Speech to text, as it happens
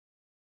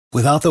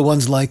Without the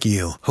ones like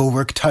you, who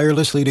work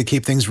tirelessly to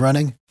keep things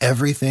running,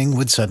 everything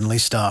would suddenly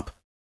stop.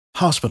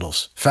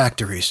 Hospitals,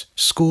 factories,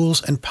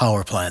 schools, and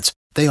power plants,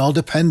 they all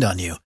depend on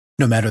you.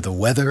 No matter the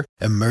weather,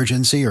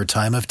 emergency, or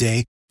time of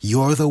day,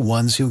 you're the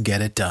ones who get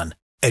it done.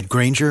 At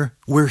Grainger,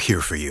 we're here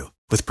for you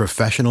with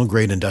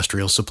professional-grade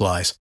industrial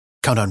supplies.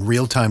 Count on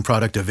real-time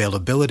product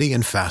availability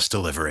and fast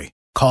delivery.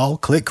 Call,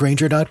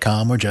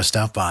 clickgrainger.com, or just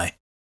stop by.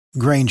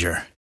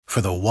 Grainger, for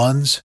the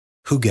ones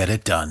who get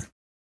it done.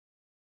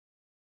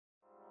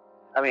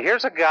 I mean,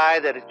 here's a guy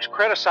that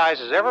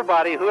criticizes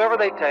everybody, whoever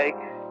they take.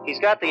 He's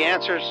got the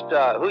answers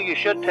to who you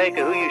should take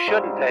and who you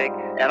shouldn't take.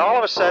 And all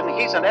of a sudden,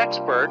 he's an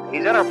expert.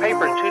 He's in our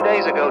paper 2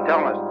 days ago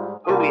telling us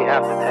who we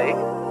have to take.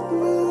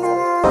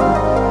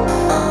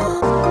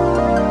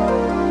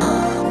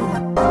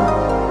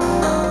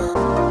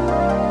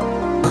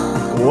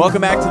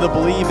 Welcome back to the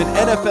Believe in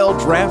NFL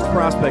Draft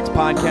Prospects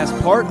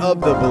podcast, part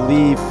of the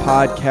Believe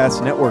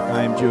Podcast Network.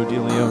 I am Joe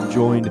DeLeon,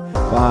 joined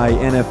by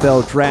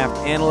NFL draft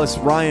analysts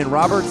Ryan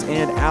Roberts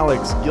and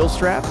Alex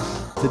Gilstrap.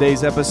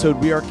 Today's episode,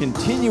 we are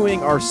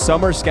continuing our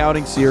summer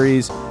scouting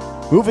series,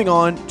 moving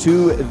on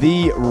to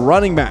the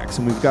running backs.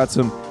 And we've got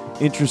some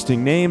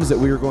interesting names that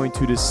we are going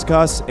to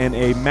discuss and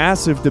a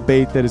massive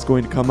debate that is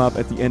going to come up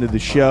at the end of the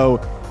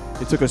show.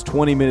 It took us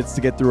 20 minutes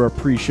to get through our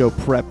pre-show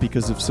prep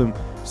because of some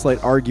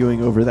slight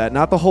arguing over that.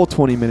 Not the whole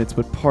 20 minutes,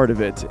 but part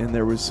of it. And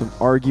there was some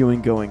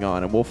arguing going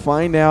on. And we'll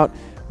find out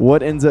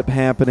what ends up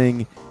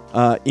happening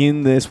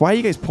in this. Why are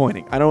you guys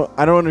pointing? I don't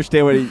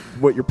understand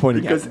what you're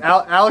pointing because at.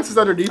 Because Alex is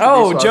underneath me.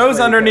 Oh, Joe's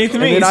underneath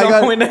me. Then I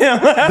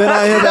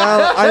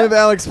have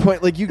Alex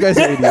point. Like, you guys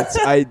are idiots.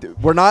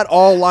 We're not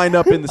all lined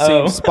up in the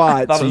same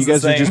spot, so you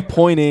guys are just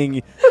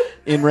pointing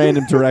in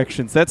random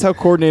directions. That's how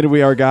coordinated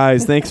we are,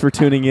 guys. Thanks for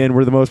tuning in.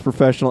 We're the most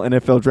professional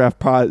NFL draft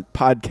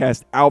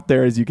podcast out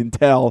there, as you can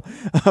tell.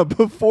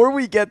 Before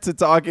we get to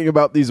talking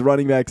about these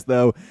running backs,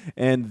 though,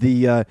 and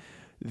the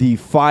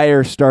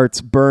fire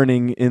starts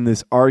burning in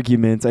this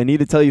argument, I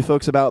need to tell you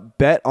folks about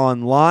Bet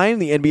Online.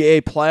 The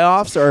NBA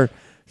playoffs are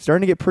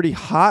starting to get pretty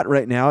hot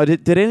right now.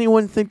 Did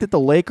anyone think that the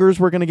Lakers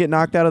were going to get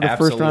knocked out of the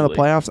first round of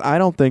the playoffs? I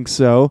don't think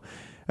so.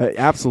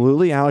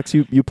 Absolutely. Alex,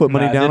 you put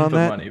money down on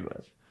that? Money,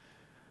 but...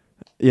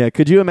 Yeah,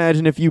 could you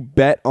imagine if you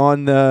bet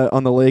on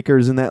the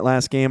Lakers in that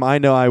last game? I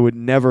know I would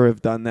never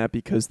have done that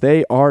because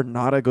they are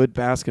not a good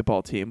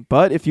basketball team.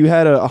 But if you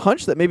had a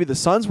hunch that maybe the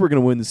Suns were going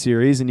to win the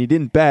series and you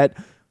didn't bet,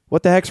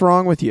 what the heck's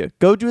wrong with you?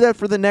 Go do that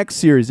for the next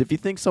series. If you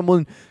think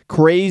someone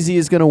crazy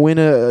is going to win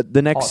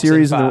the next Hawks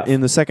series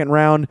in the second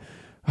round,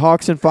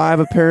 Hawks in 5,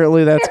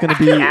 apparently that's going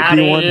to be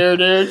one here,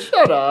 dude.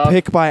 Shut up.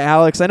 Pick by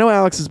Alex. I know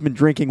Alex has been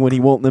drinking when he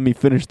won't let me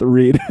finish the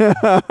read. I'm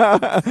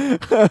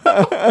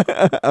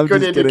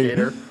good just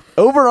indicator. Kidding.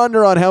 Over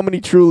under on how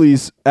many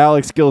Trulies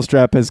Alex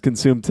Gilstrap has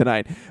consumed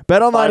tonight.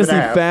 BetOnline is the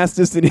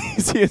fastest and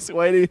easiest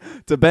way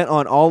to bet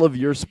on all of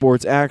your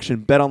sports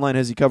action. BetOnline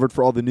has you covered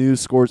for all the news,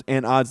 scores,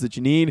 and odds that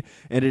you need,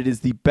 and it is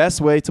the best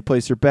way to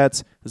place your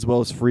bets, as well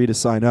as free to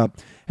sign up.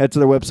 Head to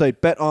their website,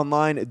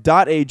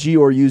 betonline.ag,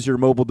 or use your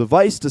mobile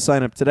device to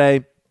sign up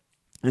today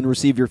and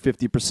receive your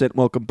 50%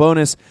 welcome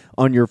bonus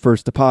on your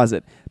first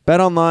deposit.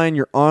 BetOnline,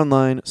 your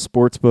online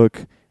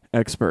sportsbook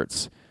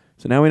experts.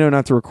 So now we know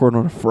not to record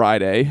on a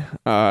Friday.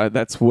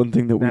 That's one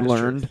thing that we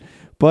learned.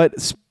 But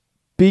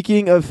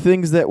speaking of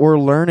things that we're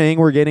learning,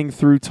 we're getting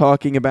through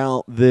talking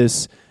about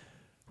this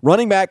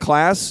running back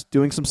class,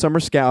 doing some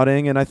summer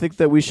scouting, and I think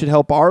that we should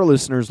help our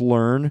listeners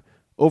learn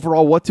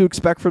overall what to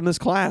expect from this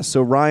class.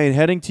 So Ryan,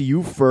 heading to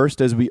you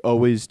first, as we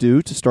always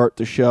do to start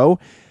the show.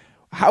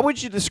 How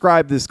would you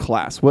describe this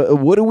class?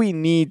 What do we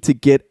need to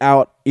get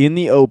out in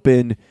the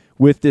open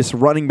with this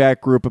running back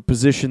group, a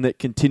position that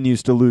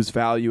continues to lose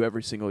value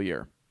every single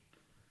year?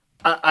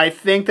 I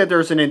think that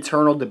there's an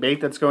internal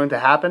debate that's going to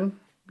happen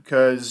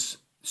because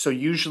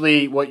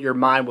usually what your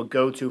mind will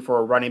go to for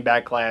a running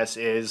back class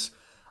is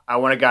I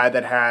want a guy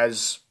that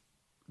has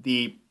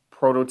the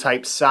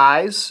prototype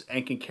size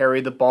and can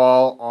carry the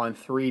ball on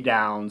 3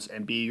 downs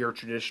and be your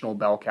traditional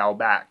bell cow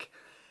back.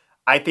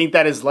 I think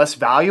that is less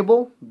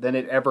valuable than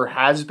it ever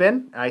has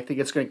been, and I think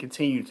it's going to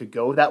continue to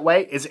go that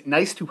way. Is it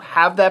nice to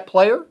have that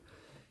player?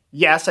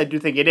 Yes, I do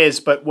think it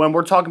is, but when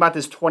we're talking about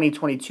this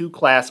 2022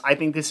 class, I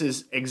think this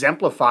is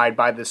exemplified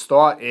by this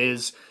thought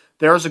is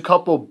there's a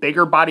couple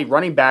bigger body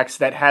running backs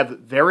that have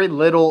very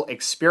little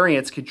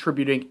experience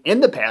contributing in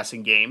the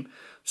passing game.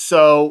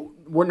 So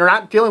we're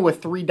not dealing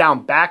with 3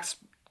 down backs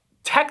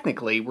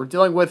technically. We're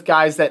dealing with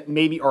guys that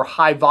maybe are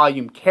high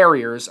volume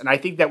carriers, and I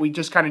think that we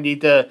just kind of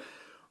need to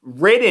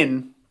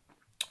ridden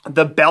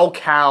the bell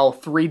cow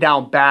 3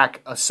 down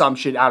back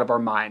assumption out of our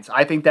minds.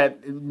 I think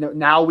that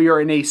now we are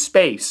in a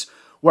space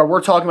where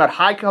we're talking about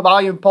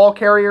high-volume ball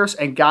carriers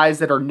and guys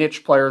that are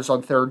niche players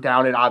on 3rd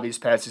down in obvious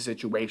passing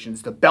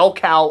situations. The bell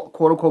cow,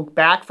 quote-unquote,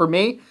 back for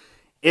me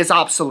is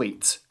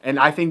obsolete. And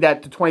I think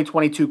that the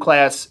 2022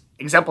 class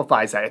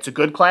exemplifies that. It's a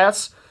good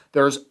class.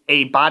 There's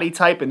a body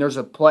type and there's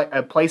a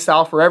play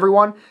style for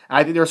everyone. And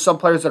I think there's some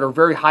players that are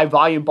very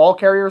high-volume ball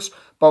carriers.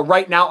 But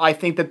right now, I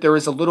think that there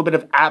is a little bit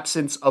of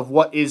absence of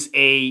what is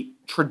a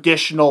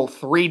traditional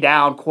 3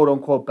 down,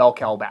 quote-unquote, bell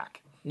cow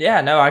back.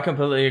 Yeah, no, I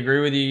completely agree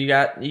with you.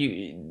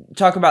 You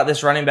talk about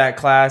this running back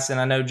class,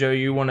 and I know, Joe,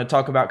 you want to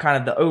talk about kind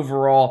of the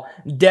overall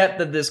depth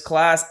of this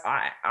class.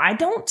 I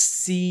don't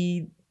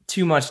see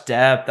too much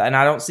depth, and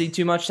I don't see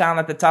too much talent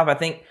at the top. I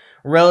think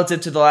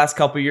relative to the last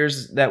couple of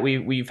years that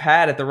we've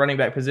had at the running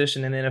back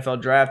position in the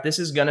NFL draft, this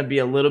is going to be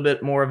a little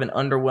bit more of an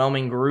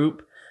underwhelming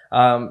group.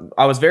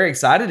 I was very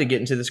excited to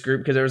get into this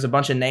group because there was a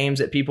bunch of names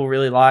that people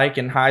really like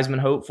and Heisman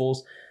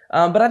hopefuls.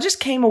 But I just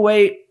came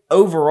away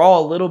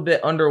overall a little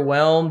bit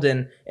underwhelmed.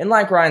 And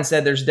like Ryan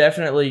said, there's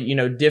definitely,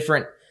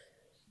 different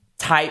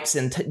types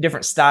and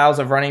different styles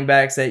of running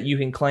backs that you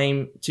can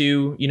claim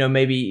to,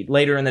 maybe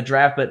later in the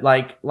draft. But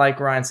like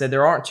Ryan said,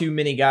 there aren't too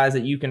many guys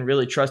that you can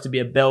really trust to be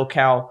a bell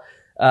cow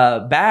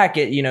back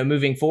at,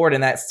 moving forward.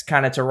 And that's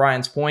kind of to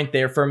Ryan's point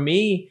there. For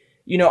me,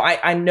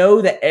 I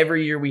know that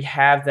every year we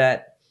have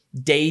that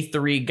day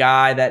 3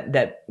 guy,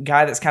 that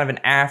guy that's kind of an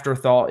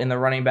afterthought in the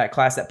running back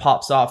class that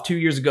pops off. 2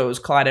 years ago, it was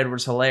Clyde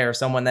Edwards-Helaire,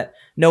 someone that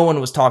no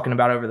one was talking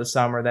about over the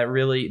summer that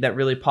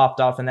really popped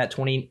off in that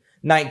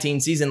 2019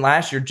 season.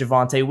 Last year,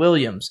 Javonte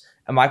Williams.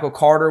 And Michael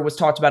Carter was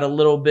talked about a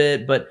little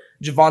bit, but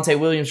Javonte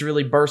Williams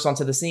really burst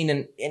onto the scene.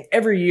 And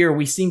every year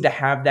we seem to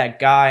have that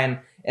guy.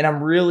 And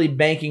I'm really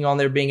banking on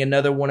there being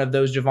another one of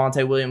those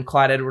Javonte Williams,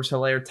 Clyde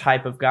Edwards-Helaire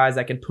type of guys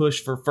that can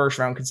push for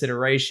first-round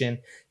consideration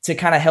to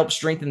kind of help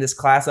strengthen this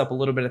class up a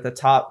little bit at the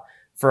top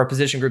for a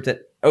position group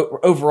that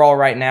overall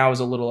right now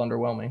is a little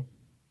underwhelming.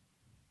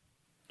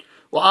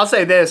 Well, I'll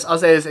say this.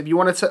 If you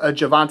wanted a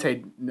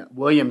Javonte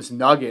Williams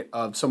nugget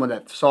of someone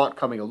that saw it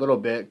coming a little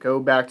bit, go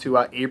back to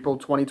April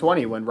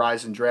 2020 when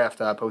Rise and Draft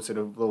posted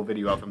a little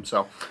video of him. So,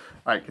 all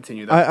right,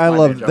 continue. I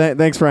love that.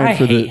 Thanks, Ryan,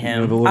 for the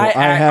him. The little. I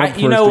had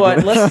him you know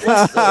what?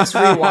 Let's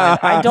rewind.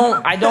 I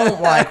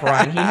don't like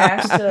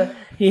Ryan.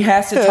 He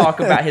has to talk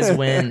about his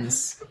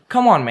wins.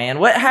 Come on, man.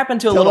 What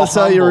happened to a little? Tell us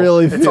how you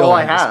really feel. It's all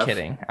I I'm have. just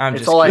kidding.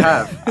 It's all I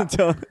have. It's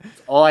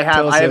all I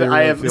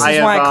have. This is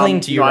why I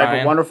cling to you, I Ryan.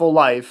 have a wonderful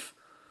life,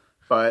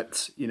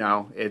 but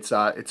it's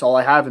all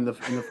I have in the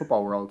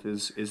football world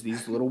is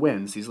these little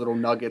wins, these little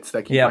nuggets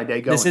that keep my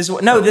day going. This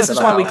is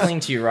why we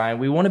cling to you, Ryan.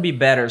 We want to be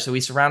better, so we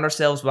surround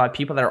ourselves by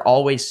people that are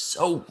always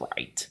so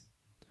right.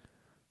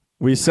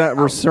 We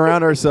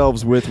surround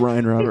ourselves with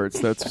Ryan Roberts.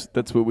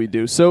 That's what we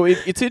do. So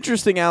it's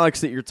interesting,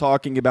 Alex, that you're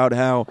talking about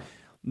how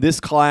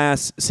this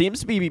class seems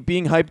to be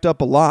being hyped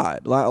up a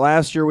lot.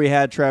 Last year we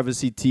had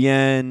Travis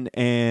Etienne,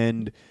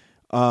 and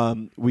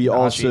we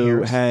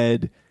also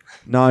had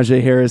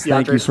Najee Harris.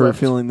 Thank you for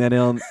filling that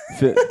in.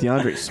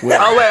 DeAndre Swift.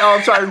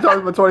 I'm sorry. I'm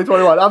talking about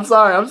 2021. I'm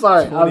sorry.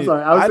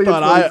 I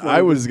thought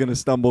I was going to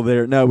stumble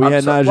there. No, we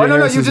had Najee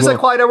Harris. No, you just said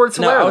Clyde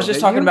Edwards-Helaire. No, I was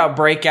just talking about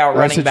breakout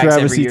running backs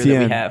every year that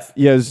we have.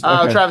 Yes.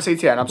 Okay. Travis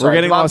Etienne. I'm sorry.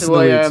 Javonte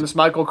Williams,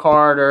 Michael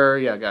Carter.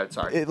 Yeah, got it.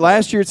 Sorry.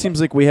 Last year it seems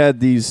like we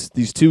had these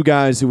 2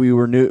 guys who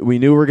we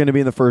knew were going to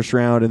be in the first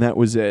round, and that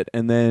was it.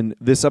 And then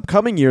this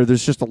upcoming year,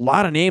 there's just a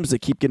lot of names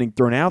that keep getting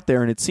thrown out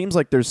there, and it seems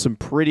like there's some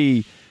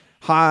pretty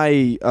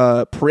high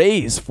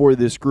praise for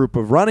this group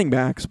of running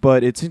backs.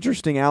 But it's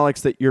interesting, Alex,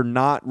 that you're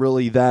not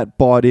really that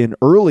bought in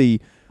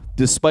early,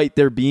 despite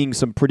there being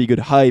some pretty good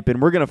hype.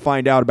 And we're going to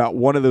find out about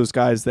one of those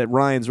guys that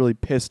Ryan's really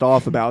pissed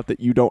off about that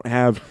you don't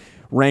have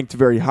ranked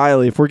very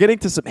highly. If we're getting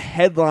to some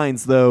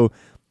headlines, though,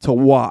 to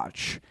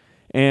watch.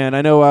 And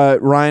I know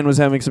Ryan was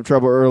having some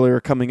trouble earlier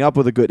coming up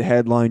with a good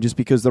headline just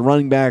because the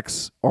running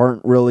backs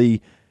aren't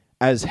really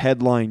as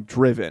headline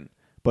driven.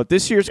 But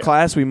this year's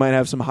class, we might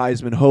have some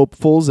Heisman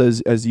hopefuls,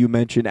 as you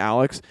mentioned,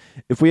 Alex.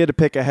 If we had to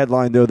pick a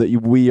headline, though, that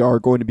we are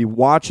going to be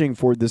watching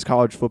for this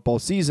college football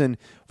season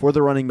for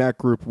the running back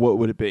group, what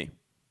would it be?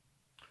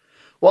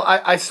 Well,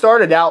 I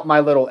started out my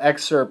little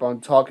excerpt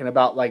on talking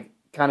about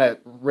kind of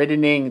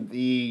riddening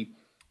the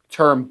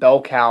term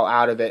bell cow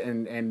out of it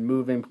and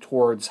moving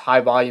towards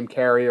high volume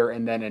carrier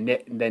and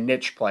then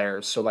niche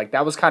players. So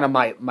that was kind of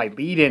my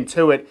lead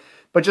into it.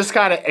 But just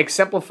kind of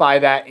exemplify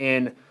that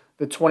in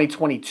the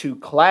 2022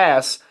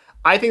 class,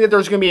 I think that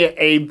there's going to be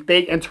a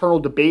big internal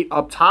debate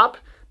up top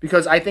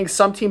because I think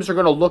some teams are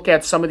going to look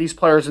at some of these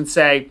players and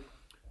say,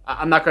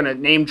 I'm not going to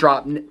name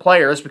drop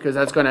players because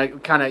that's going to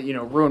kind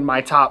of ruin my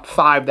top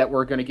 5 that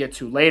we're going to get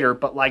to later.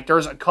 But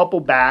there's a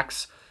couple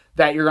backs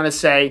that you're going to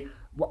say,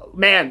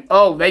 man,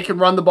 they can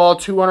run the ball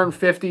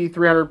 250,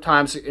 300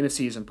 times in a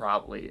season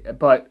probably.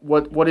 But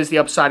what is the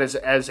upside as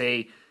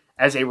a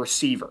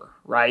receiver,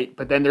 right?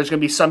 But then there's going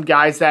to be some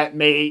guys that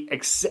may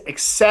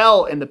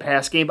excel in the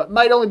pass game, but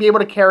might only be able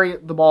to carry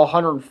the ball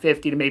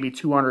 150 to maybe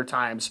 200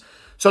 times.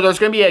 So there's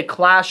going to be a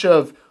clash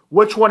of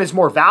which one is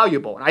more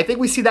valuable. And I think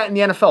we see that in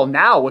the NFL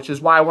now, which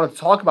is why I wanted to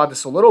talk about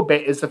this a little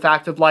bit, is the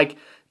fact of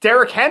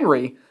Derrick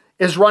Henry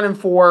is running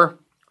for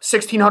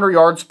 1,600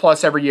 yards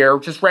plus every year,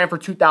 just ran for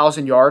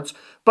 2,000 yards.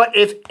 But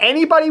if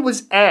anybody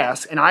was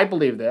asked, and I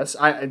believe this,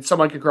 and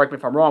someone can correct me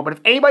if I'm wrong, but if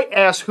anybody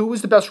asked who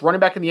was the best running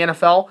back in the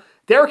NFL,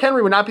 Derrick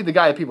Henry would not be the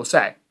guy that people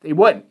say. He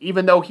wouldn't,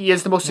 even though he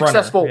is the most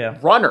successful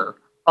runner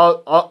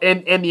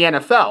in the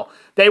NFL.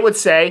 They would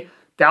say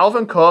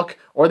Dalvin Cook,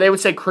 or they would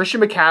say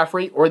Christian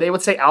McCaffrey, or they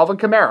would say Alvin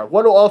Kamara.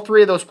 What do all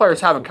 3 of those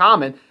players have in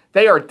common?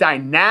 They are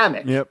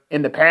dynamic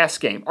in the pass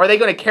game. Are they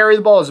going to carry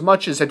the ball as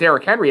much as a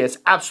Derrick Henry is?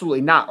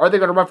 Absolutely not. Are they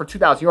going to run for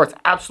 2,000 yards?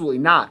 Absolutely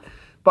not.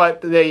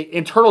 But the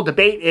internal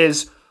debate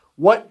is,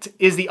 what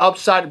is the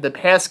upside of the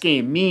pass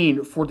game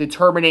mean for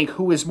determining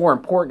who is more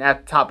important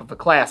at the top of the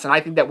class? And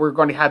I think that we're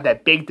going to have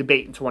that big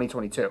debate in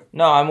 2022.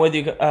 No, I'm with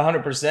you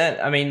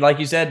 100%. I mean, like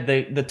you said,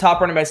 the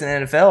top running backs in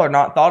the NFL are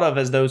not thought of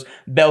as those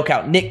bell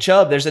cow. Nick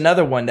Chubb, there's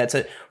another one that's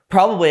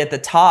probably at the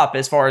top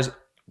as far as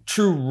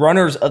true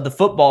runners of the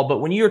football.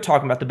 But when you're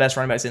talking about the best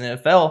running backs in the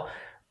NFL,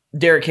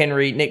 Derrick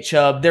Henry, Nick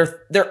Chubb,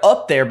 they're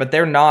up there, but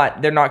they're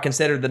not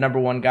considered the number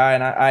one guy.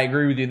 And I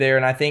agree with you there.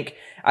 And I think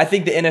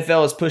the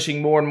NFL is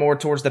pushing more and more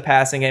towards the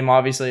passing game,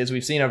 obviously, as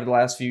we've seen over the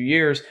last few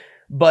years.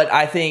 But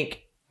I think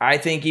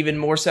even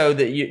more so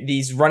that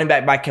these running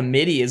back by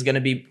committee is going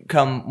to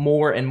become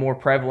more and more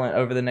prevalent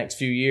over the next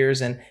few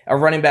years. And a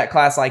running back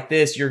class like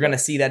this, you're going to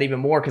see that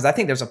even more, because I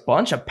think there's a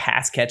bunch of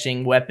pass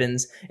catching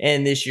weapons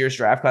in this year's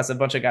draft class, a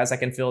bunch of guys that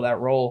can fill that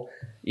role.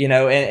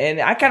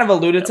 And I kind of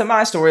alluded to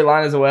my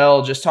storyline as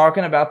well, just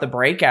talking about the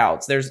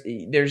breakouts.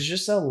 There's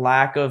just a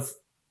lack of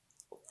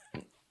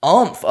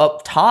oomph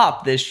up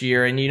top this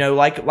year. And,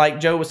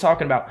 like Joe was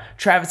talking about,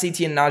 Travis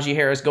Etienne and Najee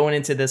Harris going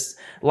into this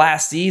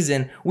last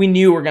season, we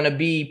knew we're going to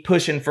be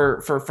pushing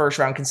for first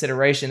round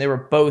consideration. They were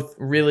both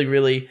really,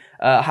 really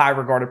high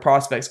regarded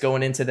prospects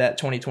going into that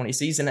 2020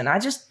 season. And I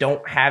just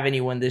don't have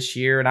anyone this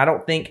year. And I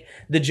don't think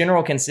the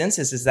general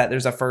consensus is that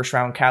there's a first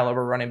round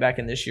caliber running back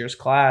in this year's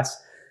class.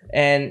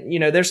 And,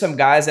 there's some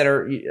guys that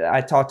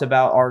I talked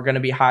about are going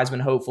to be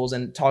Heisman hopefuls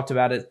and talked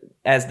about it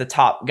as the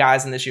top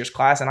guys in this year's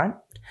class. And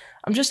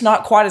I'm just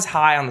not quite as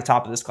high on the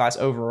top of this class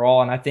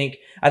overall. And I think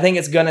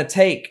it's going to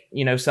take,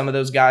 some of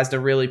those guys to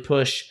really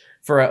push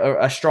for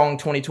a strong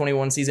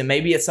 2021 season.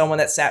 Maybe it's someone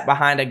that sat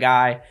behind a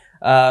guy,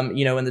 in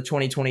the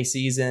 2020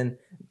 season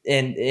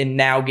and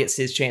now gets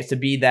his chance to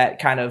be that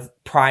kind of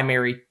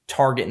primary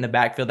target in the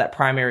backfield, that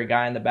primary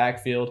guy in the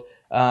backfield,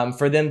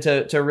 for them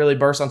to really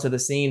burst onto the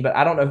scene. But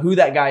I don't know who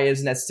that guy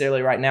is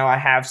necessarily right now. I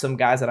have some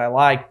guys that I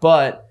like,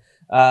 but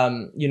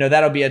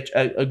that'll be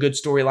a good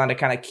storyline to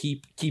kind of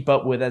keep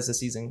up with as the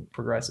season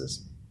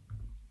progresses.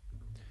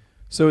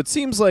 So it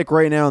seems like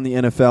right now in the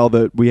NFL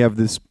that we have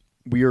this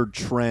weird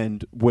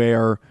trend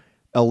where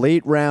a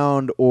late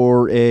round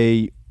or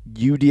a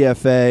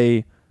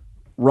UDFA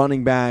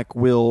running back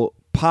will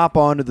pop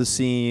onto the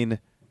scene,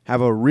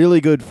 have a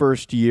really good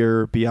first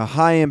year, be a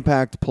high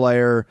impact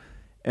player,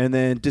 and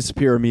then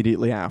disappear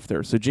immediately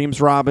after. So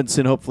James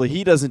Robinson, hopefully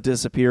he doesn't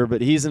disappear,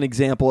 but he's an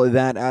example of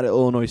that out of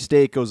Illinois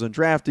State, goes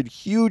undrafted.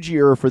 Huge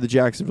year for the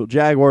Jacksonville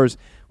Jaguars.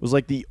 Was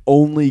like the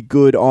only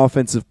good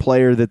offensive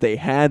player that they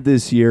had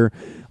this year.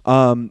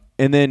 And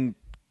then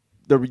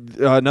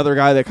another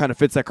guy that kind of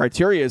fits that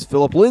criteria is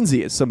Phillip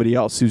Lindsay, is somebody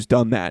else who's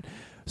done that.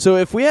 So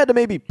if we had to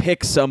maybe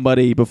pick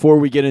somebody before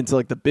we get into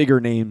like the bigger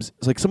names,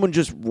 it's like someone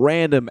just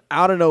random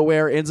out of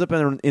nowhere ends up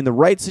in the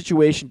right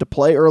situation to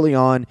play early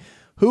on,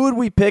 who would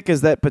we pick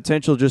as that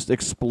potential just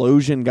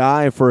explosion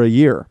guy for a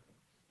year?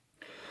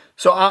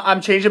 So I'm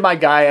changing my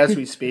guy as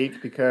we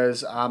speak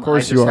because I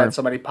just had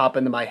somebody pop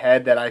into my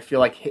head that I feel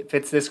like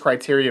fits this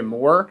criteria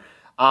more.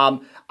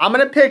 I'm going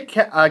to pick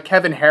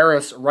Kevin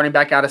Harris, running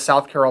back out of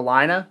South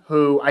Carolina,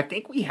 who I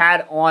think we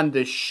had on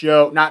the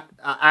show, not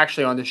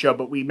actually on the show,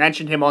 but we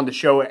mentioned him on the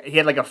show. He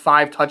had like a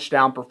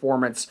 5-touchdown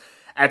performance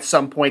at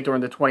some point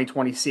during the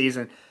 2020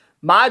 season.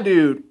 My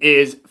dude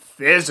is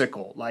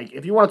physical. Like,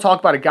 if you want to talk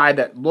about a guy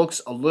that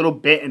looks a little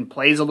bit and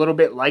plays a little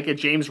bit like a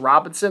James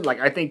Robinson, like,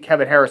 I think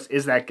Kevin Harris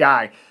is that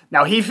guy.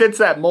 Now, he fits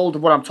that mold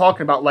of what I'm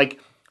talking about. Like,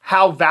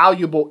 how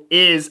valuable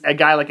is a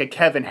guy like a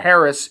Kevin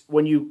Harris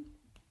when you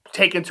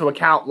take into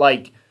account,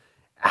 like,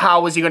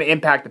 how is he going to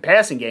impact the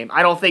passing game?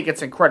 I don't think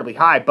it's incredibly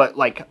high, but,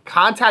 like,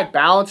 contact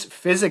balance,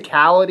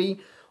 physicality,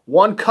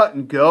 one cut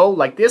and go,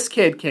 like, this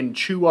kid can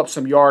chew up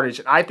some yardage.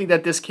 And I think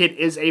that this kid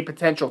is a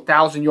potential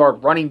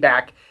 1,000-yard running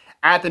back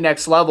at the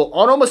next level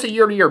on almost a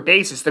year-to-year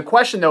basis. The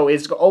question, though,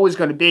 is always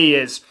going to be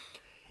is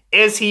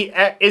he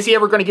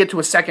ever going to get to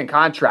a second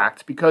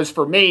contract? Because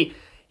for me,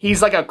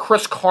 he's like a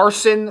Chris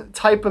Carson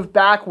type of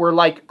back where,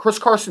 like, Chris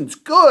Carson's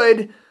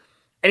good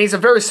and he's a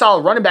very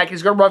solid running back.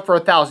 He's going to run for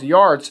 1,000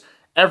 yards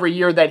every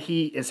year that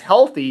he is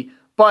healthy.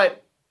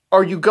 But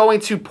are you going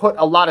to put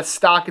a lot of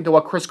stock into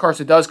what Chris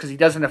Carson does because he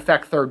doesn't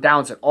affect third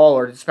downs at all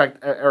or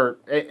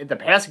the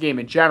passing game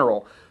in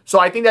general? So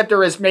I think that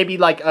there is maybe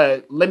like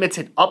a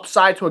limited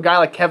upside to a guy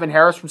like Kevin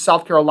Harris from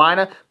South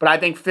Carolina, but I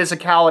think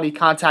physicality,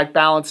 contact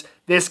balance,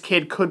 this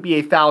kid could be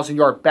a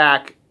 1,000-yard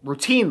back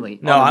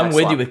routinely. No, I'm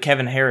with you with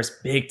Kevin Harris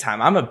big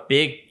time. I'm a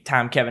big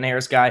time Kevin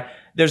Harris guy.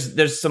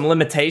 There's some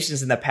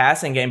limitations in the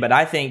passing game, but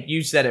I think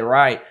you said it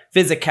right.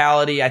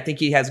 Physicality, I think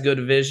he has good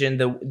vision.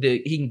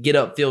 He can get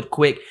upfield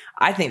quick.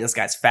 I think this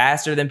guy's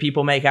faster than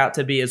people make out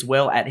to be as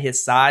well at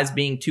his size,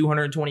 being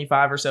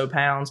 225 or so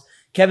pounds.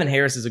 Kevin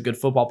Harris is a good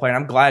football player,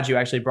 and I'm glad you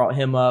actually brought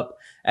him up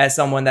as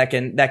someone that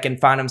can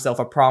find himself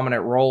a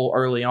prominent role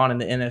early on in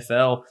the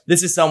NFL.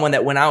 This is someone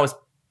that when I was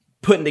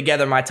putting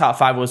together my top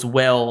 5 was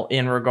well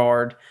in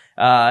regard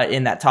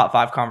in that top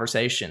 5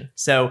 conversation.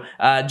 So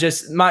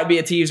just might be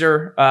a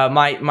teaser.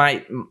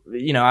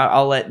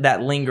 I'll let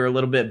that linger a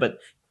little bit, but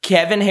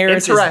Kevin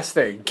Harris is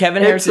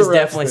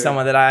definitely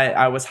someone that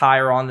I was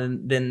higher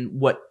on than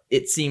what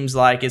it seems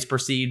like is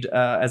perceived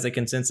as a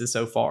consensus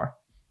so far.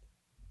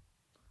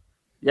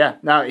 Yeah,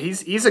 no,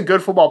 he's a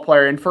good football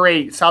player, and for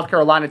a South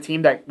Carolina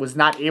team that was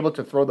not able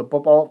to throw the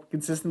football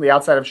consistently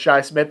outside of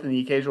Shi Smith and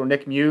the occasional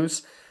Nick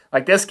Muse,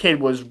 like this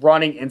kid was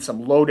running in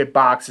some loaded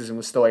boxes and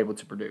was still able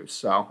to produce.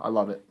 So I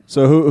love it.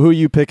 So who are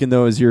you picking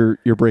though as your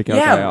breakout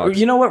guy, Alex?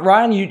 You know what,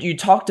 Ryan, you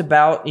talked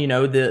about,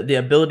 the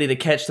ability to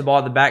catch the ball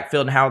in the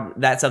backfield and how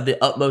that's of the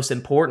utmost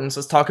importance.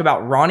 Let's talk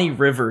about Ronnie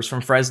Rivers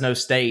from Fresno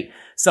State,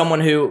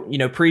 someone who,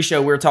 pre-show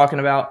we were talking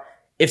about.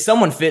 If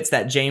someone fits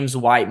that James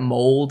White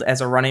mold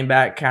as a running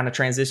back, kind of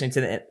transitioning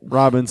to the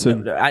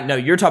Robinson. No,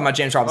 you're talking about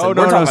James Robinson. Oh,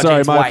 no, we're talking about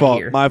James my White fault.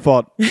 here. My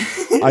fault.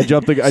 I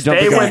jumped the gun.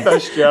 Stay with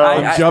us, Joe.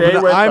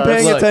 I'm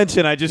paying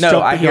attention. I just jumped the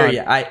gun. I hear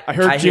you. I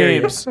heard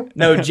James.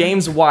 No,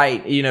 James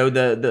White,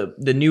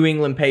 the New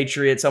England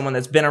Patriot, someone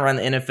that's been around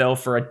the NFL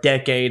for a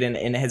decade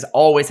and has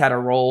always had a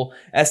role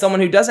as someone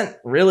who doesn't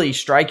really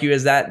strike you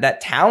as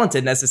that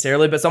talented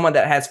necessarily, but someone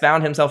that has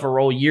found himself a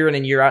role year in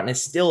and year out and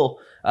is still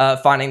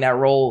finding that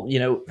role.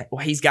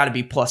 He's got to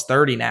be plus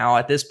 30 now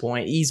at this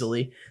point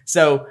easily.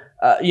 So,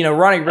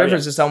 Ronnie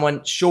Rivers is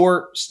someone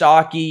short,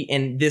 stocky,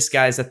 and this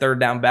guy's a third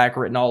down back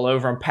written all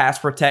over him. Pass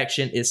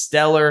protection is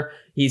stellar.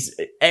 He's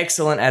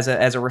excellent as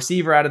a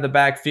receiver out of the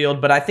backfield,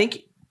 but I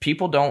think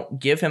people don't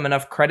give him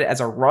enough credit as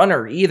a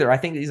runner either. I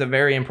think he's a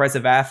very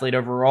impressive athlete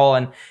overall.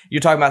 And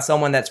you're talking about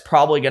someone that's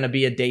probably going to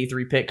be a day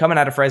 3 pick coming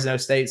out of Fresno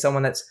State,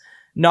 someone that's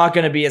not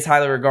going to be as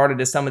highly regarded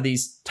as some of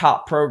these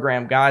top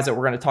program guys that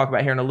we're going to talk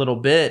about here in a little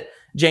bit.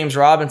 James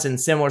Robinson,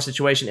 similar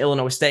situation,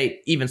 Illinois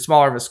State, even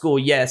smaller of a school,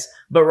 yes.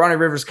 But Ronnie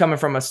Rivers coming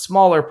from a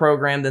smaller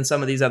program than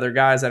some of these other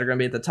guys that are going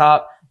to be at the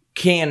top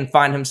can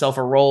find himself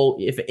a role.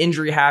 If an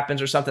injury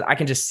happens or something, I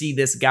can just see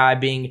this guy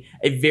being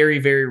a very,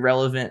 very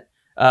relevant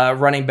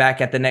running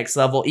back at the next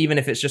level, even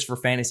if it's just for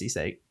fantasy's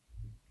sake.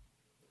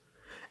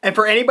 And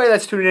for anybody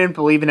that's tuning in and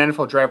Believe in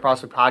NFL Draft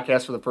Prospect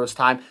podcast for the first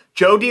time,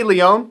 Joe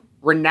DeLeon,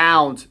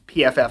 renowned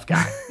PFF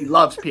guy. He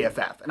loves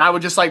PFF. And I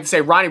would just like to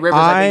say Ronnie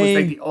Rivers, I think, was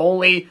like the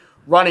only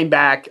running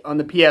back on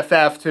the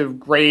PFF to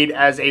grade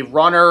as a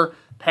runner,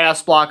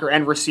 pass blocker,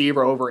 and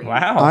receiver over.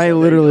 Wow. I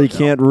literally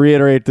can't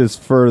reiterate this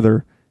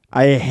further.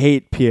 I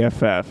hate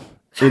PFF.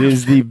 It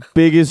is the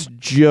biggest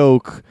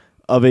joke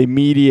of a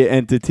media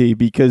entity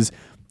because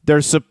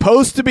they're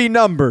supposed to be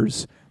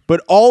numbers,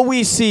 but all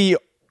we see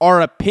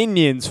are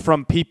opinions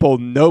from people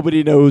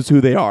nobody knows who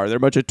they are. They're a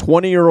bunch of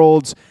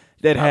 20-year-olds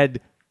that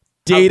had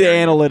data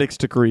analytics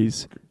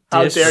degrees.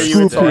 How dare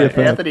you insult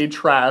Anthony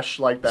trash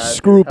like that?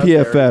 Screw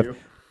PFF.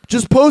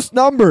 Just post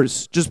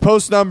numbers. Just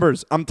post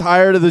numbers. I'm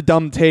tired of the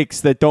dumb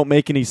takes that don't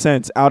make any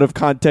sense, out of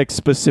context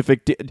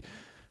specific.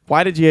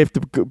 Why did you have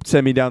to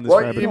send me down this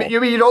rabbit hole? You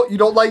mean you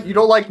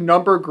don't like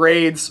number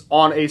grades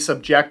on a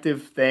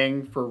subjective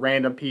thing for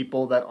random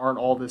people that aren't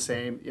all the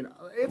same?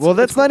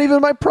 That's not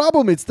even my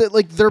problem. It's that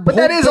But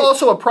that is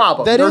also a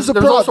problem. That is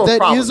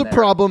a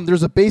problem.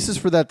 There's a basis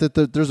for that.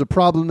 There's a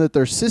problem that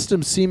their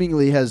system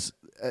seemingly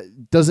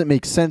doesn't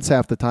make sense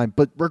half the time.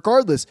 But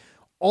regardless,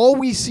 all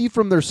we see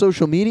from their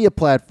social media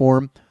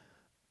platform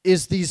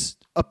is these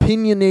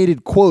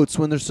opinionated quotes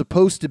when they're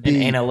supposed to be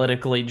and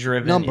analytically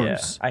driven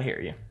numbers. Yeah, I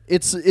hear you.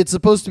 It's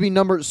supposed to be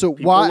numbers. So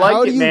People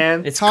how do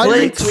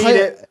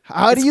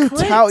you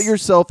tout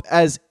yourself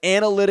as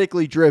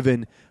analytically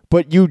driven,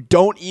 but you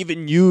don't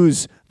even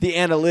use the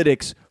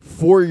analytics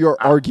for your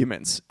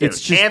arguments? Dude, it's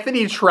just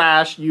Anthony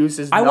Trash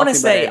uses. I want to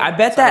say, I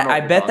bet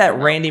that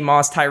Randy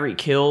Moss, Tyreek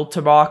Hill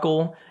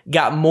debacle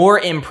got more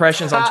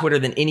impressions on Twitter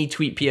than any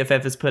tweet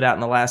PFF has put out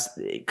in the last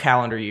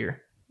calendar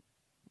year.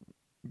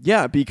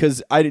 Yeah,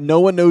 because no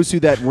one knows who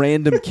that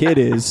random kid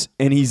is,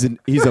 and he's a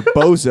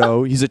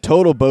bozo. He's a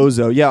total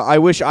bozo. Yeah, I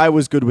wish I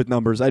was good with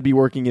numbers. I'd be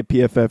working at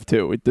PFF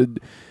too.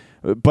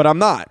 But I'm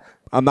not.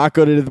 I'm not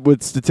good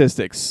with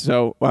statistics,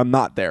 so I'm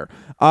not there.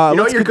 You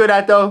know what you're good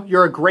at, though?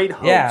 You're a great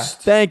host. Yeah.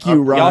 Thank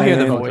you, Ryan. Y'all hear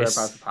the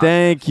voice.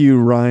 Thank you,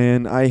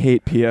 Ryan. I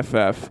hate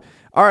PFF.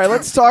 All right,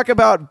 let's talk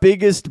about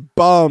biggest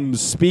bums.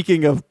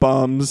 Speaking of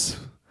bums,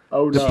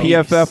 the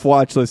PFF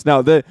watch list.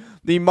 Now, the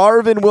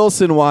Marvin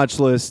Wilson watch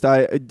list.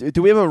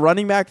 Do we have a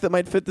running back that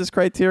might fit this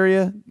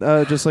criteria?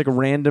 Just like a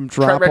random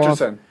drop-off?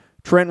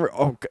 Trent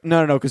Richardson.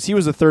 No, because he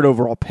was a 3rd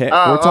overall pick.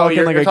 We're talking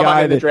a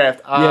guy that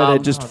draft.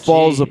 That just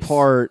falls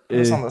apart.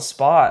 It's on the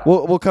spot.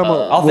 We'll come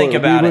up. I'll think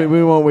about it.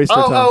 We won't waste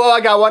our time. I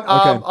got one.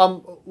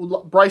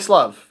 Okay. Bryce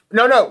Love.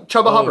 No,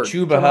 Chuba Hubbard.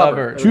 Chuba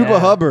Hubbard. Chuba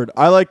Hubbard.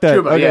 I like that.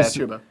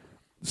 Chuba.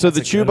 So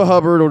the Chuba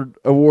Hubbard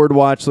Award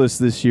watch list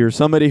this year,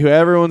 somebody who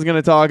everyone's going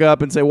to talk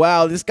up and say,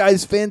 wow, this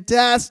guy's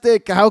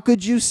fantastic. How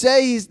could you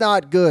say he's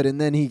not good?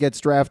 And then he gets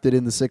drafted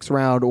in the 6th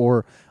round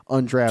or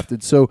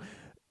undrafted. So,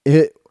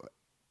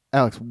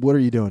 Alex, what are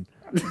you doing?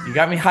 You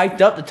got me hyped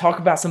up to talk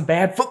about some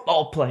bad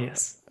football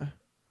players.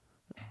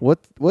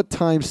 What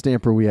time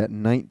stamp are we at?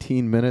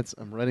 19 minutes?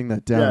 I'm writing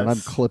that down and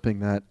I'm clipping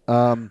that.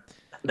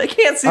 They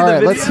can't see All the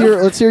right,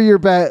 video. let's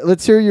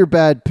hear your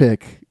bad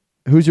pick.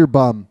 Who's your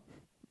bum,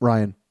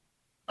 Ryan?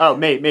 Oh,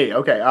 me.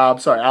 Okay.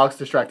 Sorry, Alex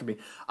distracted me.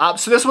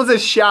 So this was a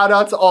shout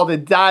out to all the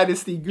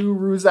dynasty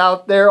gurus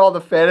out there, all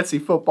the fantasy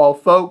football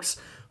folks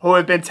who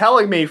have been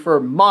telling me for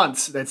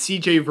months that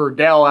CJ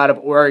Verdell out of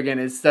Oregon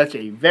is such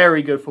a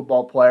very good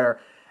football player.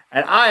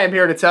 And I am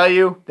here to tell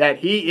you that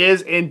he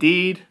is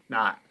indeed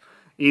not.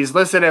 He's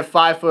listed at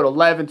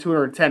 5'11",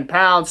 210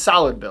 pounds,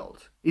 solid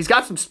build. He's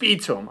got some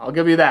speed to him, I'll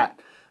give you that.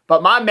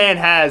 But my man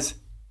has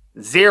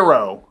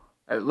zero,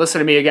 listen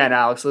to me again,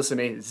 Alex, listen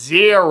to me,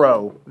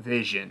 zero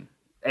vision.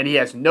 And he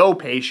has no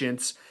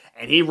patience,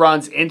 and he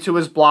runs into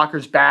his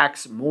blockers'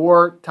 backs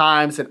more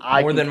times than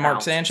I can count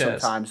Mark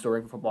Sanchez sometimes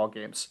during football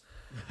games.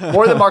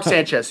 More than Mark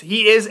Sanchez.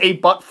 He is a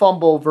butt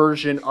fumble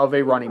version of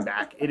a running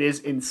back. It is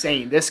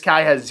insane. This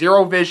guy has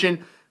zero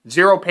vision,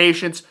 zero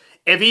patience.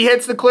 If he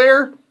hits the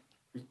clear,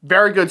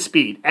 very good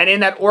speed. And in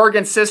that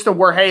Oregon system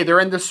where, hey, they're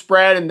in the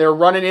spread and they're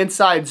running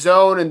inside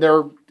zone and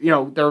they're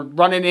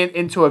running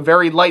into a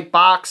very light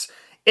box,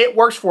 it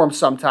works for him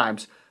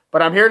sometimes.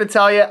 But I'm here to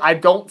tell you, I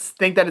don't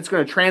think that it's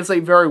going to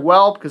translate very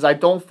well because I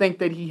don't think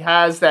that he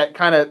has that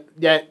kind of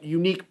that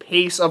unique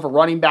pace of a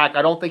running back.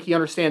 I don't think he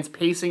understands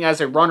pacing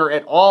as a runner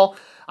at all.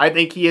 I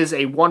think he is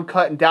a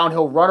one-cut and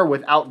downhill runner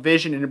without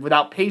vision and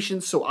without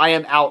patience, so I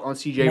am out on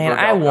CJ Verdell.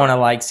 I want to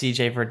like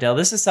CJ Verdell.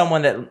 This is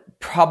someone that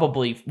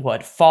probably,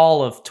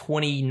 fall of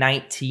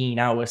 2019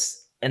 I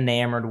was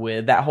enamored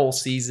with that whole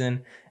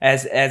season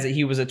as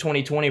he was a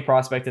 2020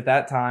 prospect at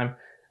that time.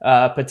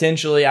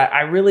 Potentially,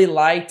 I really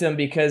liked him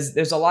because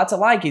there's a lot to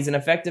like. He's an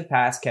effective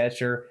pass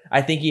catcher.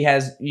 I think he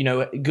has,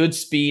 good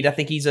speed. I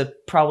think he's a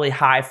probably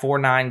high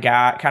 4'9"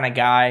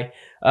 guy,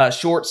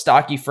 short,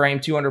 stocky frame,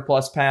 200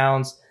 plus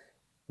pounds.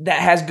 That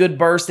has good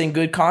burst and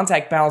good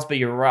contact balance. But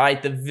you're right,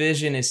 the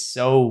vision is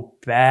so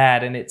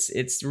bad, and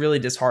it's really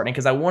disheartening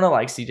because I want to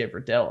like CJ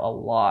Verdell a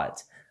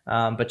lot.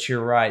 But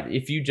you're right.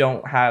 If you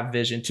don't have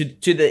vision,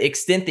 to the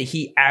extent that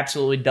he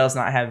absolutely does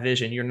not have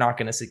vision, you're not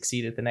going to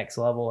succeed at the next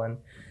level. And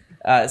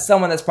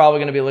someone that's probably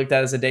going to be looked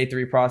at as a day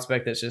 3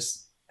 prospect that's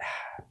just,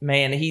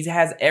 man, he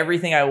has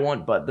everything I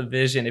want but the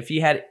vision. If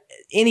he had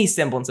any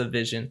semblance of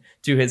vision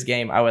to his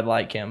game, I would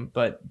like him.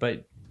 But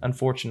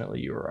unfortunately,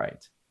 you were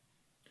right.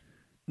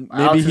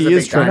 Maybe he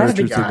is trying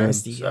to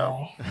dynasty guy.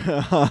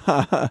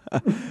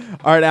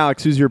 All right,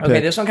 Alex, who's your pick? Okay,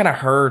 this one kind of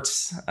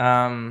hurts,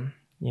 for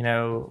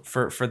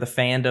the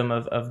fandom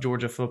of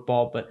Georgia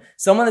football. But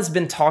someone that's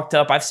been talked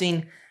up, I've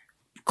seen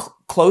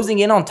closing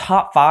in on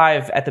top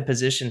 5 at the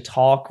position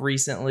talk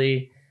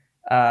recently.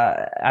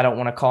 I don't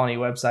want to call any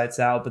websites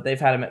out, but they've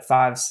had him at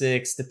 5,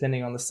 6,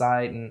 depending on the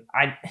site. And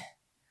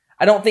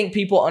I don't think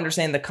people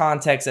understand the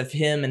context of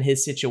him and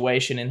his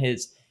situation and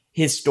his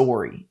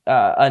story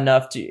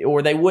enough to,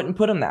 or they wouldn't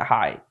put him that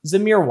high.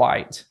 Zamir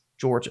White,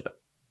 Georgia.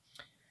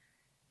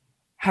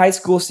 High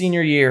school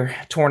senior year,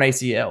 torn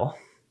ACL.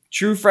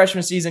 True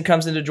freshman season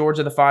comes into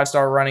Georgia, the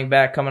 5-star running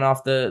back coming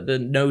off the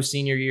no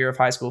senior year of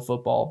high school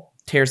football.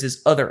 Tears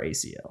his other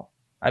ACL,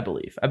 I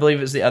believe. I believe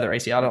it was the other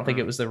ACL. I don't think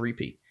it was the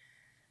repeat.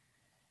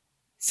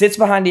 Sits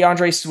behind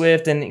DeAndre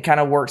Swift and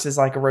kind of works as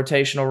like a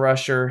rotational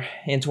rusher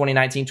in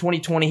 2019.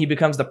 2020, he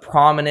becomes the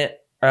prominent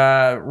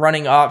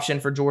running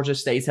option for Georgia,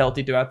 stays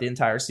healthy throughout the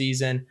entire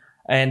season.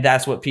 And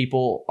that's what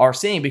people are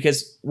seeing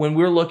because when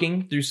we're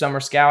looking through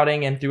summer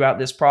scouting and throughout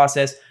this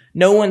process,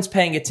 no one's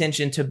paying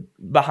attention to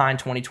behind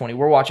 2020.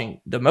 We're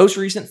watching the most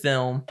recent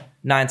film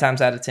 9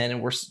 times out of 10,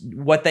 and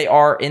what they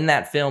are in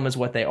that film is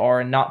what they are,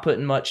 and not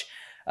putting much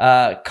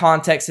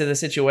context to the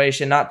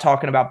situation, not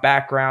talking about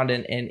background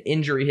and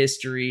injury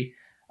history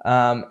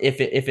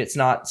if it's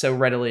not so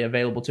readily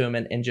available to them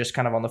and just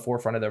kind of on the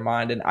forefront of their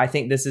mind. And I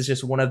think this is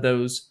just one of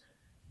those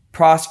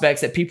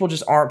prospects that people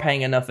just aren't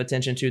paying enough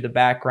attention to the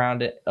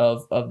background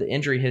of the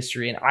injury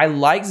history. And I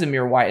like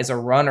Zamir White as a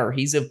runner.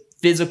 He's a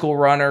physical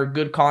runner,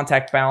 good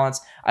contact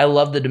balance. I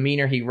love the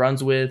demeanor he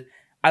runs with.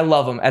 I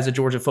love him as a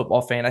Georgia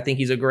football fan. I think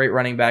he's a great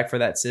running back for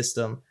that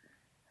system.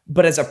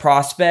 But as a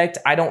prospect,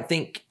 I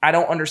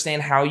don't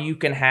understand how you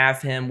can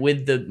have him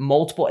with the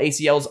multiple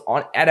ACLs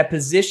at a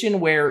position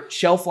where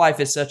shelf life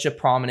is such a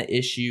prominent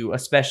issue,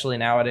 especially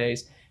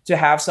nowadays, to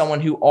have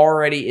someone who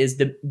already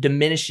is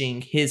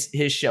diminishing his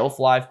shelf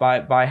life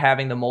by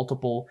having the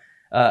multiple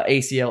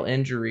ACL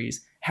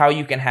injuries, how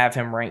you can have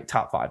him ranked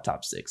top 5,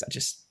 top 6.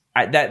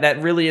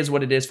 That really is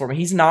what it is for me.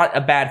 He's not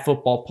a bad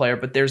football player,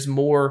 but there's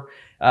more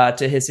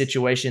to his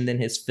situation than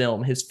his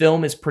film. His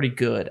film is pretty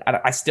good.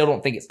 I still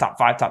don't think it's top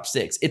 5, top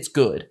 6. It's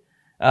good.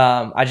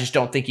 I just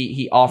don't think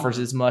he offers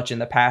as much in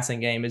the passing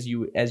game as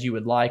you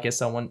would like as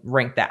someone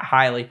ranked that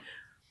highly.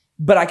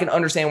 But I can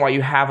understand why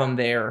you have him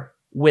there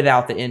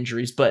without the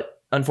injuries. But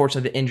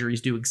unfortunately, the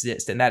injuries do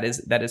exist, and that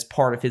is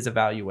part of his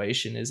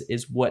evaluation.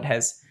 Is what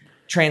has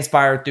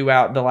transpired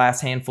throughout the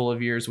last handful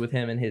of years with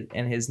him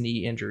and his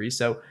knee injuries.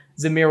 So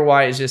Zamir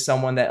White is just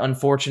someone that,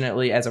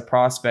 unfortunately, as a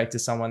prospect,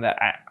 is someone that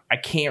I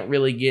can't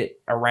really get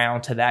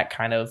around to that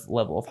kind of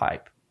level of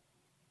hype.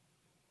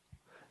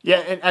 Yeah,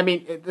 and I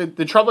mean,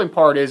 the troubling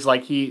part is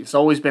like he's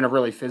always been a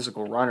really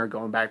physical runner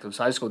going back to his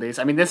high school days.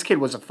 I mean, this kid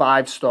was a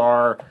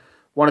 5-star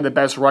one of the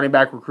best running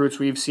back recruits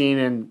we've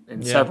seen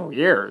in several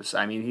years.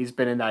 I mean, he's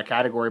been in that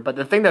category. But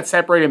the thing that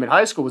separated him in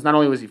high school was not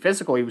only was he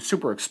physical, he was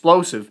super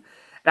explosive.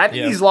 And I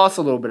think he's lost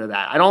a little bit of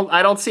that. I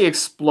don't see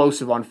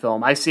explosive on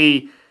film. I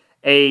see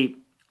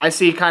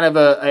kind of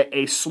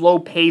a slow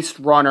paced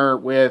runner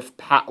with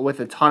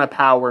a ton of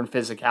power and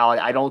physicality.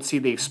 I don't see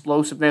the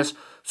explosiveness.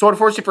 So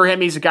unfortunately for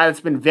him, he's a guy that's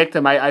been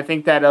victim. I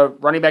think that a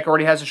running back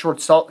already has a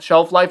short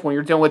shelf life. When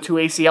you're dealing with 2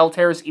 ACL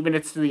tears, even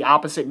if it's to the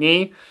opposite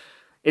knee,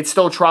 it's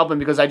still troubling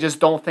because I just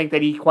don't think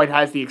that he quite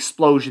has the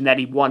explosion that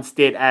he once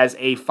did as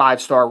a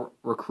 5-star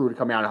recruit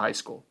coming out of high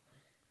school.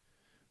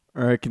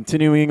 All right,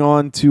 continuing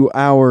on to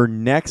our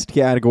next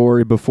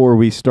category before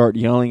we start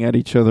yelling at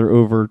each other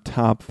over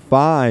top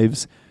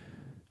fives.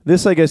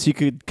 This, I guess you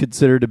could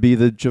consider to be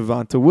the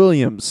Javonte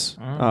Williams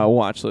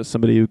watch list.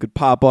 Somebody who could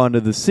pop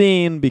onto the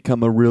scene,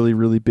 become a really,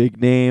 really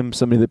big name,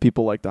 somebody that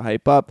people like to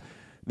hype up.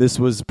 This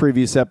was the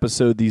previous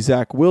episode, the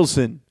Zach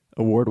Wilson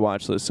Award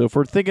watch list. So if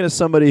we're thinking of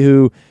somebody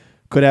who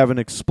could have an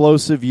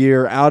explosive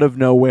year out of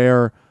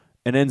nowhere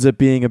and ends up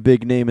being a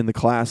big name in the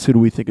class, who do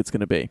we think it's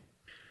going to be?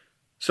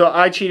 So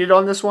I cheated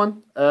on this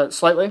one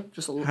slightly,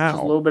 just a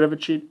little bit of a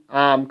cheat,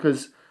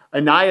 because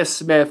Anaya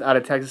Smith out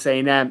of Texas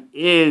A&M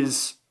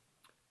is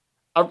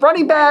a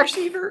running back,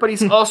 but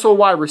he's also a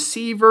wide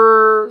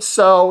receiver.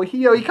 So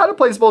he kind of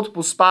plays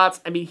multiple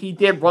spots. I mean, he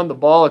did run the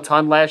ball a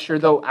ton last year,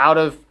 though, out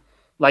of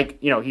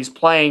he's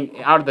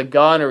playing out of the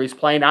gun or he's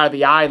playing out of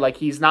the eye.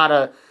 Like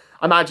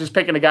I'm not just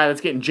picking a guy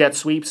that's getting jet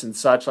sweeps and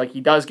such. Like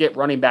he does get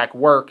running back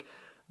work.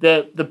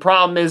 The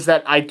problem is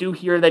that I do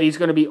hear that he's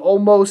going to be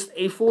almost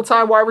a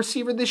full-time wide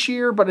receiver this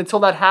year, but until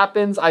that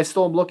happens, I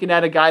still am looking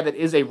at a guy that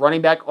is a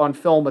running back on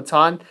film a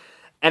ton.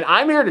 And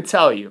I'm here to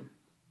tell you,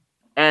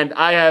 and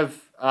I have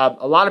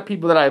a lot of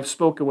people that I have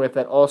spoken with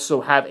that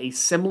also have a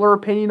similar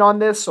opinion on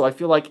this, so I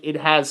feel like it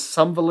has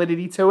some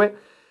validity to it.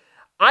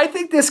 I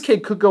think this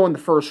kid could go in the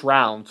first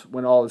round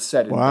when all is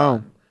said and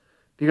done.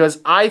 Because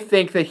I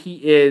think that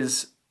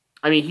he's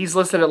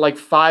listed at like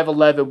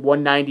 5'11",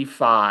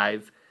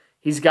 195.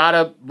 He's got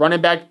a running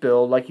back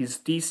build, like he's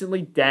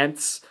decently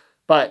dense,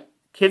 but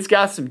kid's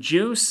got some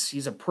juice.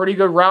 He's a pretty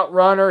good route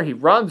runner. He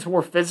runs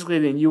more physically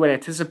than you would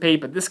anticipate,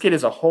 but this kid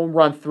is a home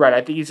run threat. I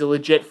think he's a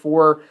legit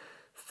 4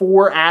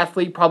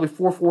 athlete, probably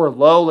 4.4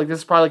 low. Like this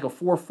is probably like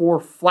a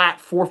 4.4 flat,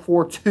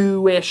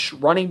 4.42-ish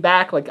running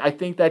back. Like I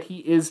think that he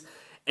is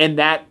in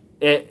that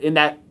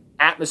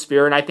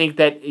atmosphere, and I think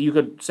that you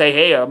could say,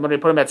 hey, I'm going to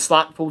put him at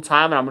slot full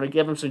time, and I'm going to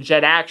give him some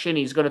jet action.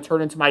 He's going to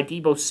turn into my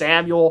Deebo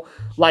Samuel.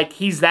 Like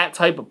he's that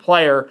type of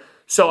player.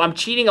 So I'm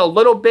cheating a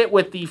little bit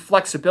with the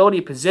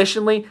flexibility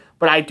positionally,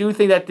 but I do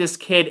think that this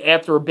kid,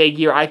 after a big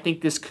year, I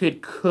think this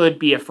kid could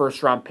be a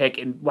first-round pick,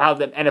 and wow,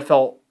 the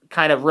NFL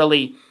kind of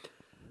really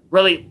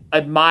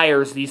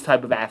admires these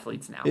type of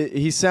athletes now.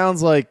 He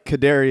sounds like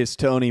Kadarius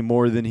Toney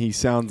more than he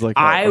sounds like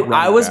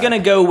I was going to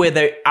go with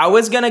a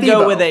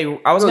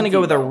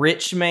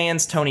rich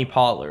man's Tony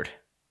Pollard.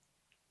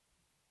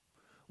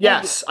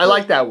 Yes, I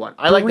like that one.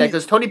 I like that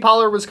because Tony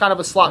Pollard was kind of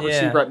a slot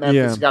receiver at Memphis.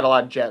 Yeah. He got a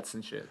lot of jets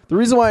and shit. The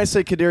reason why I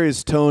say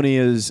Kadarius Toney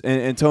is,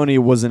 and Toney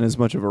wasn't as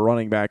much of a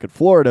running back at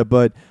Florida,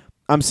 but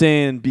I'm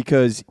saying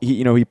because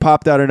he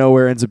popped out of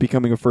nowhere, ends up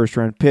becoming a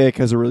first-round pick,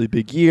 has a really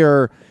big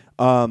year,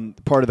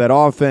 part of that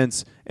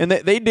offense, and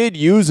they did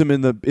use him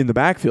in the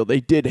backfield. They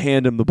did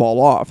hand him the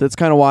ball off. That's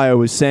kind of why I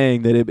was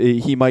saying that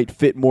he might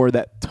fit more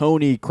that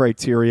Toney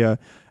criteria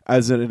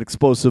as an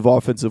explosive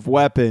offensive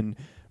weapon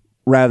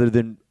rather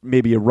than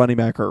maybe a running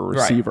back or a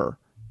receiver.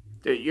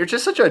 Right. Dude, you're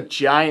just such a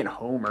giant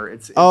homer.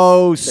 It's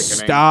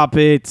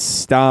sickening.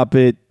 Stop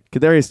it.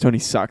 Kadarius Toney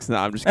sucks. No,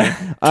 I'm just kidding.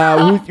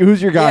 Who's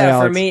your guy,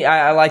 Alex? For me,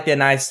 I like the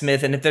Anaya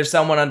Smith, and if there's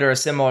someone under a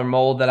similar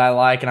mold that I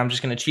like, and I'm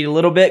just going to cheat a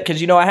little bit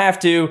because I have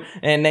to,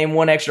 and name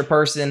one extra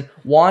person,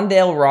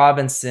 Wan'Dale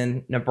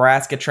Robinson,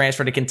 Nebraska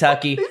transfer to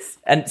Kentucky,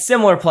 and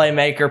similar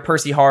playmaker,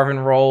 Percy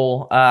Harvin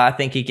role. I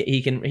think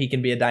he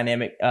can be a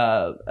dynamic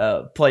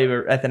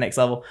player at the next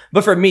level.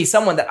 But for me,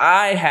 someone that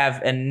I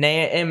have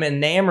am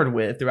enamored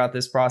with throughout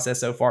this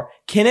process so far,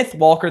 Kenneth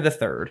Walker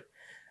III.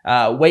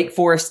 Wake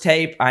Forest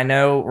tape. I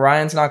know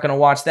Ryan's not going to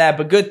watch that,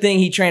 but good thing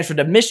he transferred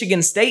to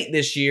Michigan State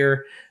this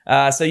year.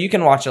 So you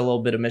can watch a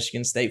little bit of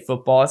Michigan State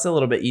football. It's a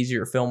little bit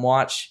easier film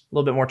watch, a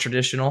little bit more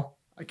traditional.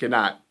 I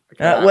cannot.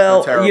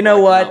 Well, you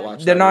know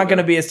what? They're not going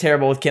to be as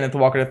terrible with Kenneth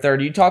Walker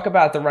III. You talk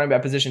about the running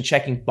back position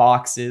checking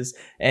boxes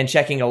and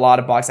checking a lot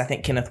of boxes. I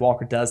think Kenneth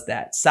Walker does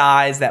that.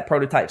 Size, that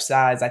prototype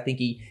size, I think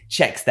he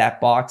checks that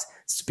box.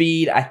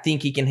 Speed, I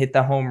think he can hit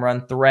the home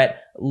run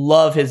threat.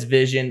 Love his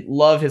vision,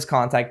 love his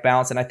contact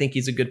balance, and I think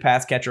he's a good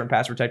pass catcher and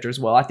pass protector as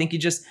well. I think he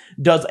just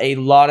does a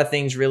lot of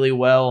things really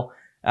well,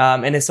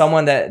 and is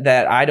someone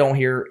that I don't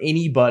hear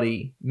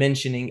anybody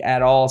mentioning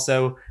at all.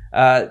 So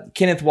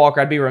Kenneth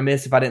Walker, I'd be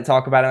remiss if I didn't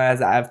talk about him, as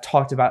I've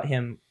talked about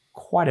him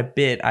quite a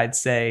bit, I'd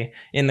say,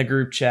 in the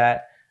group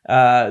chat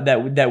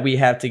that we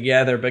have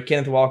together. But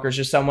Kenneth Walker is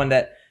just someone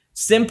that,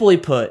 simply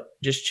put,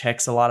 just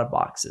checks a lot of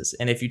boxes.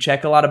 And if you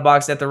check a lot of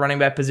boxes at the running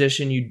back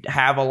position, you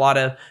have a lot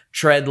of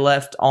tread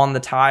left on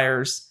the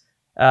tires.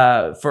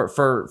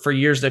 for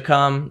years to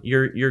come,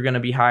 you're going to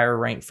be higher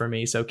ranked for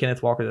me. So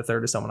Kenneth Walker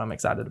III is someone I'm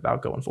excited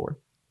about going forward.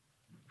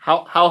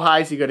 How high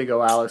is he going to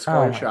go, Alex?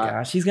 Oh my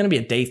gosh, he's going to be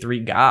a day 3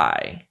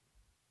 guy,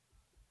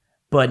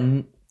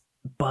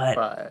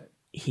 but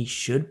he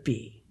should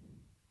be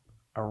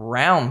a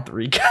round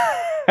 3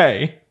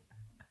 guy.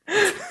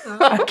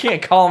 I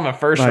can't call him a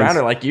first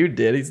rounder like you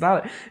did. He's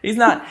not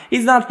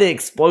the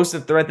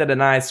explosive threat that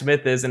Ainias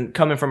Smith is, and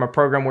coming from a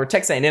program where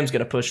Texas A&M is going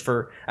to push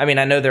for. I mean,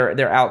 I know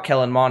they're out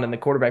Kellen Mond in the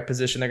quarterback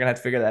position. They're going to have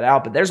to figure that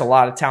out. But there's a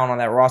lot of talent on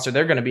that roster.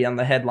 They're going to be on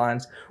the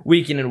headlines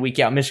week in and week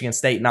out. Michigan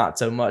State, not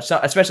so much. So,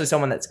 especially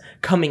someone that's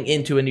coming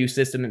into a new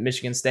system at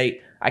Michigan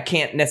State. I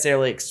can't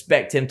necessarily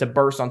expect him to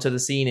burst onto the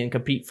scene and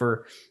compete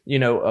for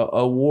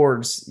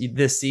awards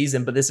this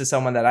season. But this is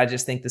someone that I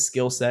just think the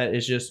skill set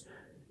is just.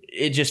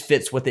 It just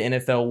fits what the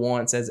NFL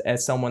wants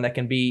as someone that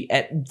can be,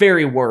 at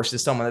very worst,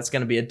 as someone that's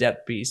going to be a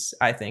depth piece,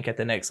 I think, at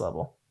the next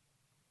level.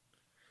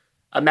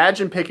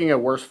 Imagine picking a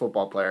worse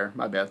football player.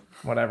 My bad.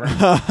 Whatever.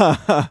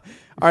 All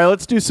right,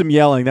 let's do some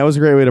yelling. That was a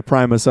great way to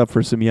prime us up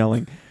for some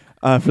yelling.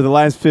 For the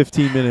last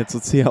 15 minutes,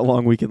 let's see how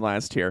long we can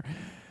last here.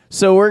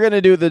 So we're going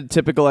to do the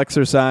typical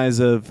exercise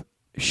of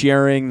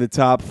sharing the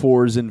top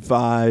 4s and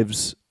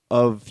 5s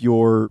of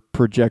your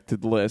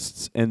projected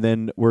lists, and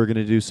then we're going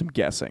to do some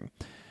guessing.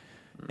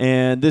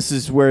 And this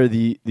is where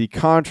the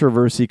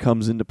controversy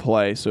comes into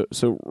play. So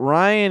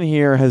Ryan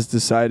here has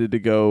decided to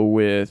go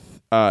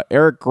with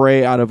Eric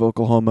Gray out of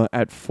Oklahoma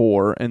at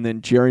 4, and then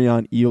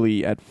Jerrion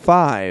Ealy at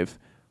 5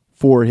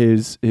 for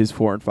his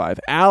 4 and 5.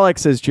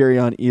 Alex has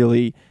Jerrion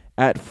Ealy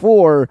at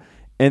 4,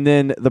 and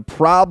then the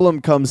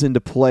problem comes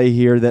into play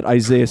here that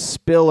Isaiah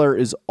Spiller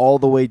is all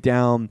the way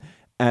down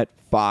at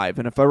 5.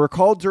 And if I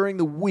recall during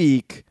the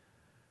week,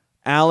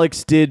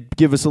 Alex did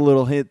give us a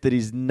little hint that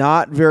he's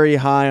not very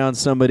high on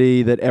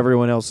somebody that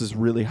everyone else is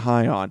really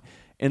high on.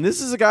 And this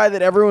is a guy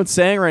that everyone's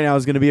saying right now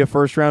is going to be a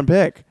first-round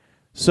pick.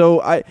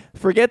 So I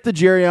forget the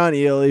Jerrion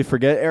Ealy,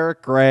 forget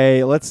Eric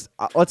Gray. Let's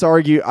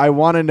argue. I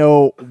want to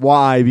know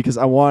why, because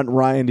I want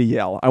Ryan to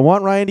yell.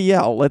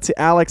 Let's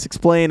Alex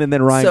explain, and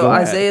then Ryan. So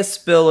Isaiah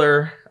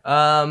Spiller,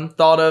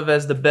 thought of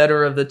as the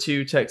better of the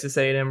 2 Texas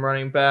A&M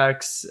running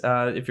backs.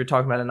 If you're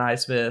talking about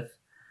Ainias Smith.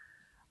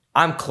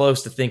 I'm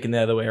close to thinking the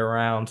other way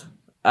around.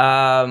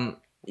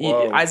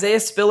 Isaiah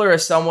Spiller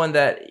is someone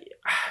that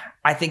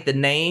I think the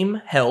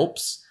name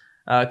helps,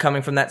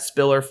 coming from that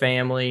Spiller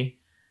family.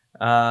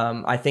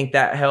 I think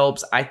that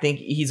helps. I think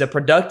he's a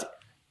product.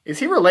 Is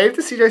he related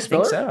to CJ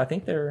Spiller? I think so. I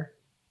think they're.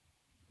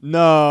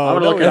 No.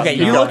 Okay,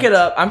 you look it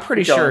up. I'm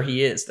pretty sure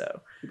he is, though.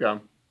 Keep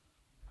going.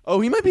 Oh,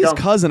 he might be his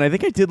cousin. I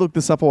think I did look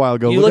this up a while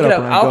ago. You look it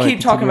up. I'll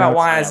keep talking about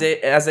why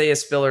Isaiah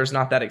Spiller is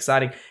not that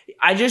exciting.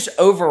 I just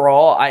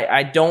overall,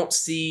 I don't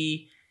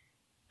see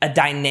a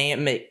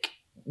dynamic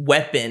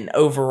weapon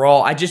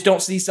overall. I just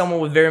don't see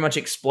someone with very much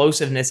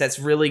explosiveness that's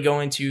really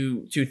going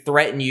to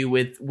threaten you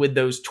with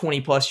those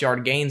 20-plus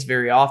yard gains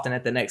very often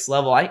at the next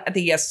level. I think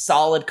he has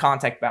solid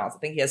contact balance. I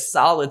think he has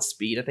solid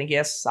speed. I think he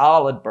has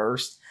solid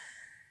burst.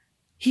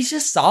 He's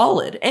just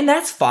solid, and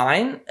that's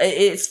fine.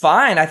 It's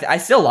fine. I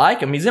still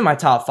like him. He's in my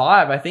top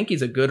 5. I think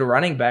he's a good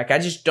running back. I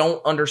just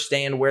don't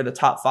understand where the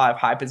top 5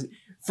 hype is.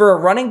 For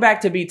a running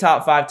back to be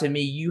top 5, to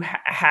me, you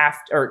have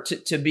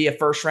to be a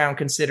first-round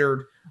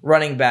considered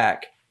running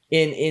back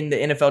in the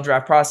NFL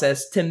draft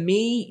process. To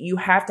me, you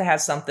have to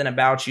have something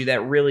about you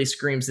that really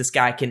screams this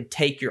guy can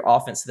take your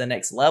offense to the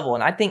next level.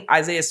 And I think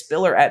Isaiah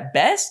Spiller, at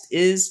best,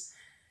 is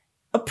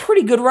a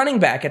pretty good running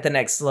back at the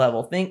next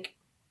level. Think,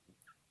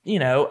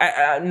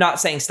 I'm not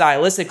saying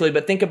stylistically,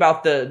 but think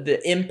about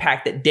the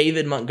impact that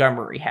David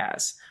Montgomery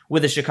has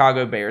with the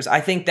Chicago Bears.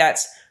 I think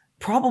that's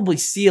probably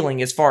ceiling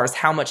as far as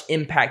how much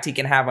impact he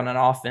can have on an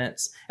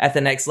offense at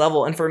the next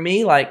level. And for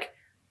me,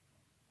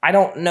 I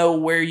don't know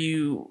where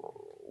you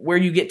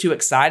get too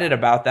excited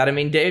about that. I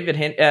mean,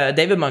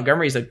 David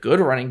Montgomery is a good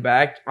running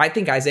back. I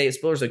think Isaiah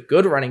Spiller is a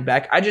good running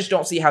back. I just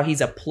don't see how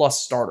he's a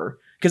plus starter,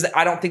 because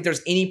I don't think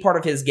there's any part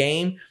of his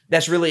game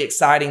that's really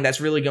exciting,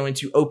 that's really going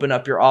to open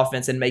up your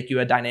offense and make you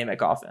a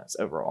dynamic offense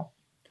overall.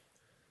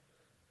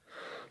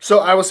 So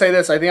I will say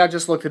this. I think I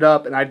just looked it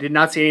up, and I did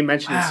not see any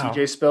mention of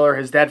CJ Spiller.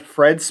 His dad,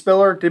 Fred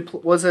Spiller,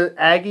 was an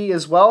Aggie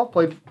as well,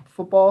 played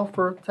football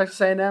for Texas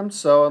A&M.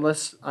 So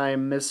unless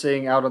I'm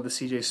missing out on the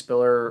CJ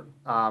Spiller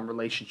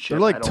relationship.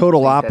 They're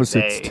total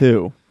opposites,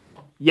 too.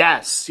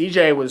 Yes,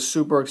 CJ was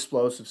super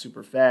explosive,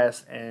 super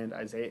fast, and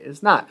Isaiah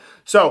is not.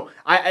 So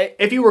I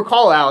if you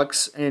recall,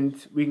 Alex, and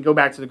we can go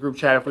back to the group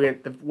chat if we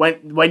get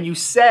when you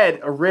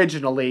said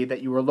originally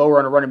that you were lower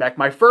on a running back,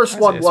 my first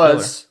one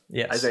was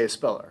Isaiah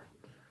Spiller.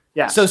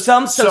 Yeah. So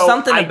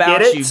something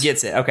about you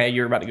gets it. Okay,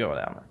 you're about to go with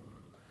that one.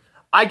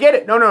 I get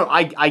it. No,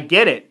 I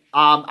get it.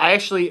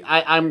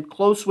 I'm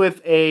close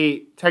with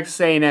a Texas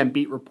A&M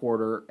beat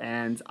reporter,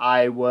 and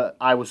I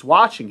was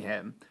watching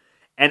him,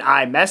 and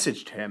I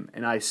messaged him,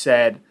 and I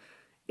said,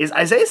 "Is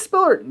Isaiah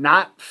Spiller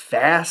not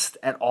fast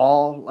at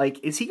all?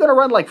 Is he going to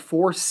run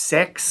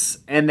 4.6?"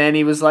 And then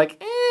he was like,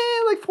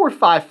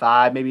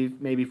 4.55,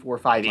 maybe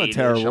 4.58. Not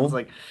terrible. I was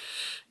like,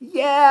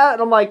 yeah,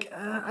 and I'm like,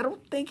 I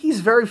don't think he's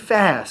very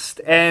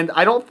fast, and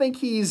I don't think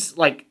he's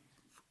like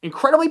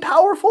incredibly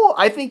powerful.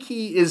 I think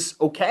he is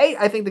okay.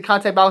 I think the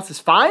contact balance is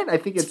fine. I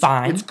think it's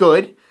fine. It's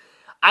good.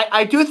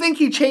 I do think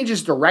he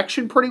changes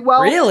direction pretty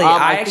well. Really?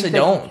 I actually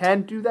don't. He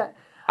can do that.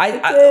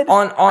 I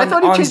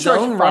thought he changed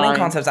zone running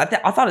concepts.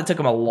 I thought it took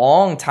him a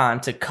long time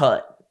to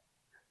cut.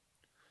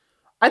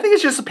 I think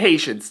it's just a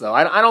patience, though.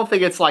 I don't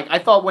think it's like I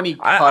thought when he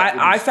cut.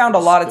 I found a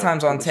lot of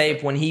times on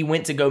tape when he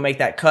went to go make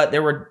that cut,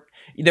 there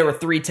were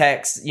 3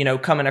 techs,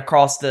 coming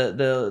across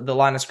the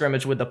line of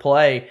scrimmage with the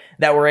play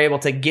that were able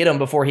to get him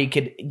before he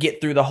could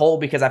get through the hole,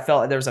 because I felt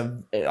like there was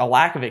a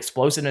lack of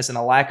explosiveness and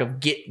a lack of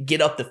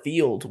get up the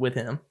field with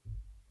him.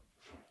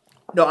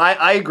 No,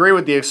 I agree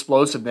with the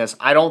explosiveness.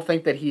 I don't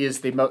think that he is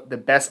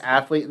the best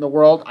athlete in the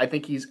world. I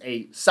think he's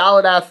a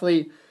solid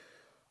athlete.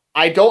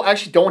 I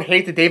don't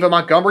hate the David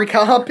Montgomery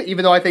comp,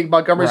 even though I think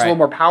Montgomery's a little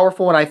more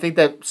powerful, and I think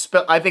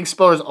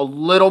Spiller's a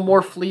little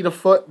more fleet of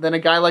foot than a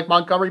guy like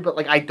Montgomery. But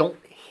like, I don't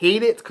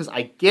hate it because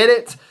I get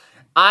it.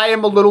 I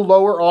am a little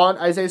lower on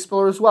Isaiah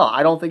Spiller as well.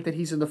 I don't think that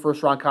he's in the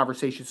first round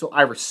conversation, so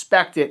I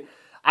respect it.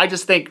 I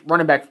just think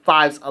running back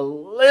 5's a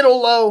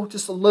little low,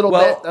 just a little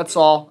bit. That's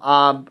all.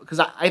 Because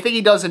I think he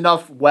does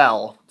enough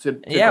well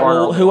to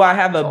who I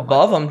have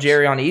above him,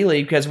 Jerrion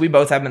Ealy, because we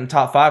both have him in the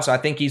top 5, so I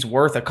think he's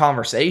worth a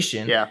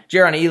conversation. Yeah.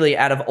 Jerrion Ealy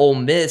out of Ole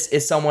Miss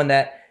is someone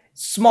that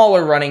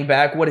smaller running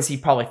back. What is he?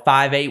 Probably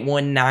 5'8",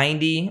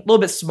 190, a little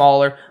bit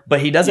smaller,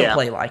 but he doesn't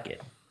play like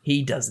it.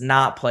 He does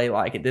not play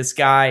like it. This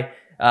guy,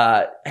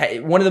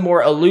 one of the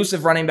more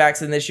elusive running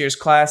backs in this year's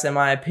class, in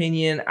my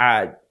opinion.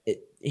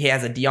 He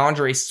has a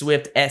DeAndre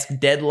Swift-esque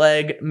dead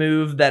leg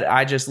move that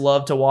I just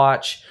love to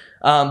watch.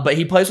 But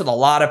he plays with a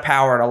lot of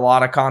power and a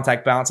lot of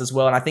contact balance as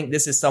well. And I think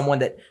this is someone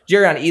that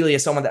Jerrion Ealy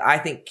is someone that I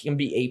think can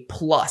be a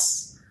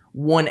plus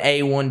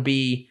 1A,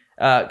 1B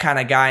kind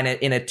of guy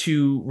in a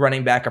 2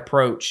 running back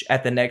approach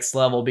at the next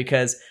level,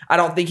 because I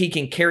don't think he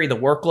can carry the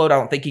workload. I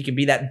don't think he can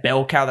be that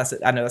bell cow.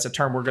 I know that's a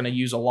term we're going to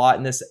use a lot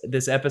in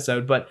this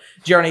episode, but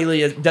Jerrion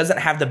Ealy doesn't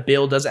have the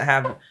build, doesn't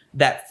have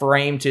that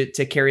frame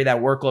to carry that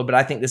workload. But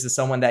I think this is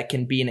someone that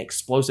can be an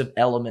explosive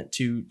element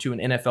to an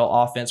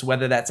NFL offense,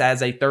 whether that's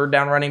as a 3rd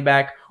down running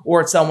back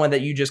or it's someone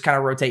that you just kind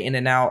of rotate in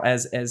and out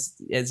as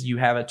you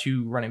have a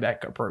 2 running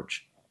back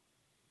approach.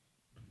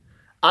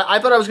 I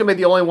thought I was going to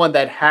be the only one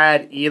that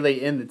had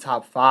Ealy in the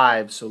top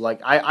 5. So,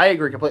 like, I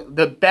agree completely.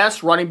 The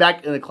best running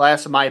back in the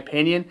class, in my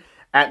opinion,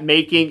 at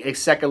making a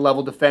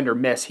second-level defender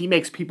miss. He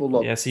makes people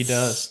look he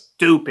does.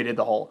 Stupid in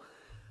the hole.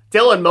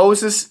 Dylan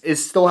Moses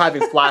is still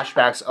having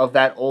flashbacks of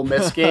that Ole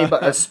Miss game,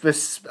 but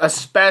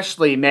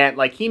especially, man,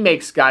 like, he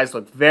makes guys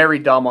look very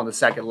dumb on the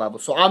second level.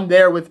 So I'm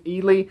there with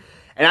Ealy.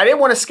 And I didn't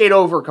want to skate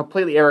over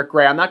completely Eric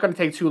Gray. I'm not going to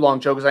take too long,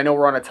 Joe, because I know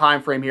we're on a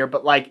time frame here.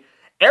 But, like,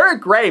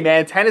 Eric Gray,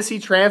 man, Tennessee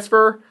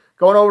transfer,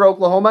 going over to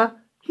Oklahoma,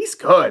 he's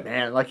good,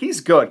 man. Like, he's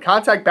good.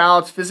 Contact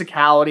balance,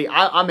 physicality.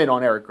 I'm in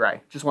on Eric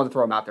Gray. Just wanted to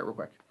throw him out there real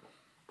quick.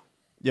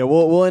 Yeah,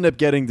 we'll end up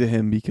getting to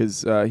him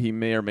because he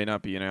may or may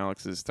not be in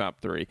Alex's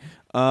top 3.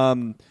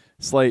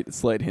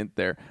 Slight hint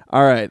there.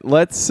 All right,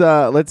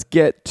 let's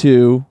get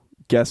to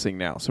guessing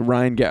now. So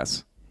Ryan,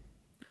 guess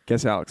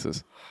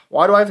Alex's.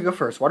 Why do I have to go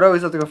first? Why do I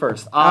always have to go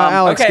first?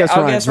 Alex, okay, guess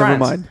I'll Ryan's. guess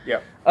Never Ryan's. mind. Yeah.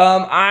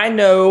 I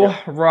know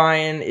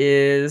Ryan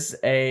is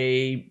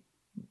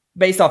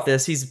based off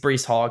this, he's a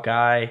Breece Hall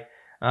guy.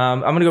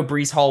 I'm going to go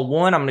Breece Hall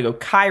 1. I'm going to go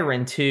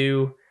Kyren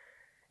 2.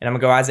 And I'm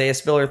going to go Isaiah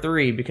Spiller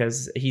 3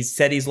 because he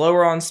said he's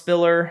lower on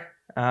Spiller.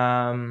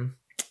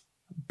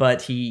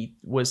 But he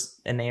was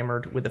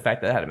enamored with the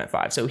fact that I had him at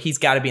 5. So he's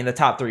got to be in the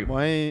top 3.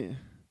 Why?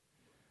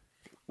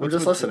 We're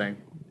just listening.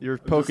 You're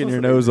poking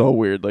your nose all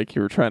weird, like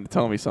you were trying to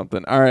tell me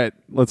something. All right,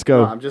 let's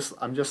go. No, I'm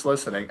just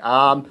listening.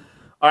 All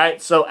right,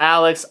 so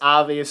Alex,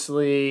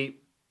 obviously,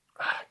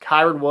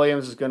 Kyren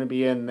Williams is going to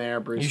be in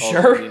there. Breece Hall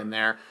is going to be in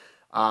there.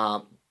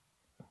 Oh,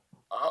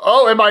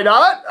 am I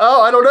not?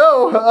 Oh, I don't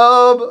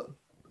know.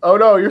 Oh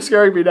no, you're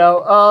scaring me now.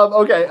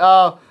 Okay.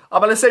 I'm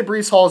going to say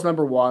Breece Hall is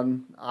number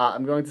 1.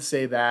 I'm going to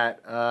say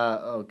that.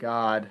 Oh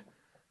God.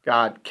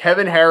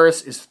 Kevin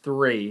Harris is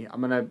 3.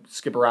 I'm going to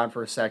skip around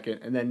for a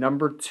second, and then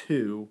number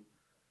 2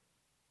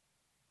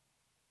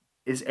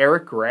 is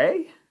Eric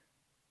Gray.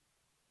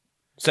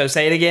 So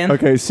say it again.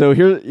 Okay, so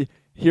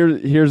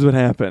here's what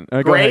happened.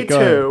 Gray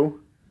 2,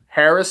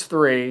 Harris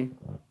 3,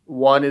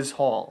 1 is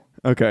Hall.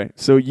 Okay,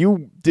 so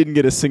you didn't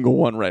get a single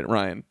one right,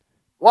 Ryan.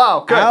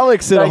 Wow, good.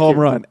 Alex hit a home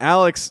run.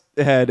 Alex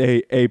had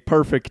a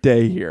perfect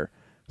day here.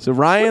 So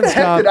Ryan's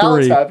top 3. What the heck did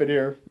Alex happen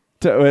here?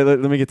 Wait, let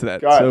me get to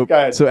that. Go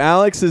ahead. So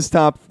Alex's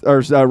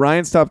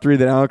Ryan's top 3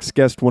 that Alex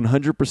guessed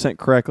 100%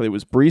 correctly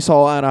was Breece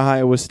Hall out of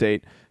Iowa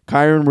State,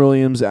 Kyren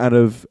Williams out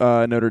of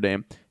Notre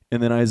Dame,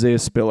 and then Isaiah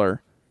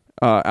Spiller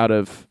out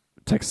of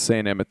Texas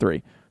A&M at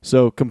 3.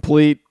 So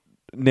complete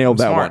nailed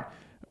that one.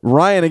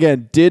 Ryan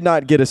again did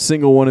not get a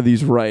single one of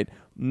these right.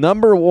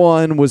 Number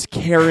 1 was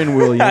Kyren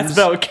Williams. That's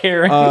about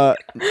Karen.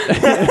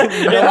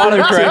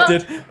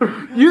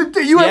 Autocorrected. You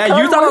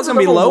thought I was going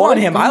to be low on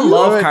him. I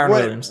love Kyren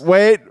Williams.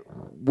 Wait.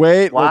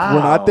 Wait, Wow.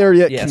 we're not there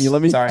yet. Yes, Can you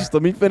let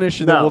me finish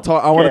and then No. we'll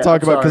talk. I want to Okay,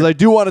 talk I'm about because sorry. I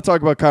do want to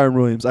talk about Kyren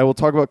Williams. I will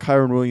talk about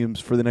Kyren Williams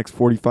for the next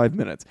 45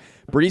 minutes.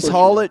 Brees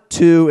Hall at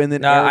 2, and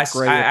then No, Eric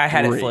Gray at I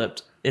had 3. it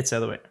flipped. It's the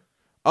other way.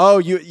 Oh,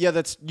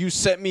 you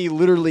sent me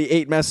literally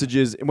 8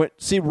 messages.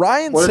 See,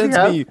 Ryan What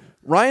does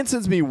he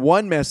sends me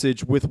one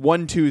message with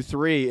 1, 2,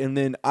 3, and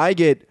then I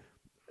get.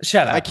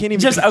 Shut up. I can't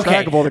even Just keep track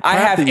okay. of all the crap I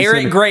have that you send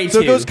Eric me. Gray So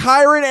too. it goes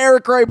Kyren,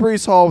 Eric Gray,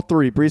 Brees Hall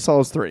 3. Brees Hall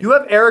is 3. You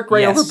have Eric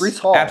Gray Yes, over Brees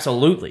Hall.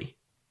 Absolutely.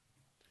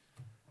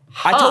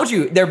 I told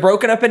you they're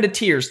broken up into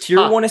tiers.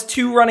 Tier 1 is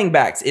 2 running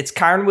backs. It's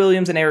Kyren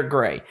Williams and Eric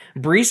Gray.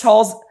 Brees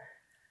Hall's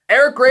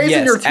Eric Gray's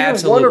in your tier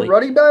 1 of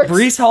running backs?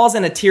 Brees Hall's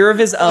in a tier of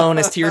his own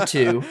as tier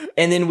 2,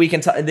 and then we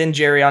can then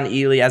Jerry on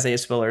Ely, Isaiah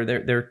Spiller.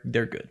 They're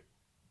good.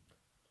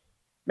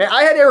 Man,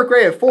 I had Eric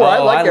Gray at 4. I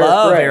like I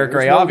love Gray. Eric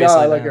Gray, There's no obviously,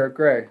 doubt I like man. Eric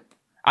Gray.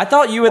 I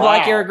thought you would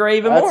like Wow. Eric Gray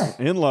even That's-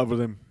 more. In love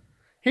with him.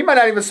 He might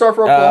not even start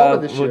for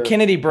Oklahoma this Well, year.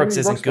 Kennedy Brooks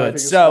isn't might, I good. think,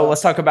 is So fine.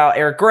 let's talk about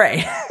Eric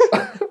Gray.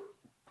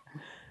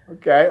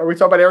 Okay, are we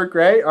talking about Eric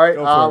Gray? All right,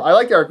 I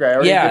like Eric Gray. I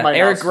already did Yeah, my Eric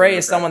analysis Gray of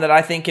is someone that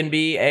I think can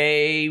be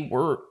a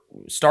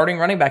starting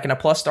running back and a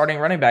plus starting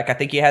running back. I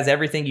think he has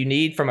everything you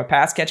need from a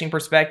pass catching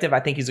perspective. I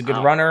think he's a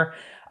good runner.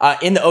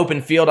 In the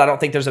open field, I don't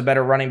think there's a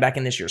better running back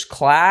in this year's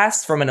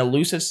class. From an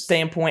elusive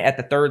standpoint at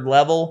the third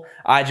level,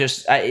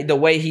 the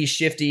way he's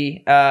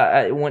shifty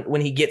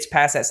when he gets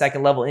past that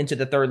second level into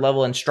the third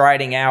level and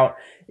striding out,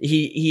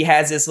 he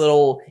has this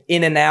little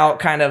in and out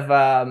kind of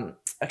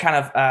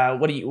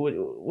what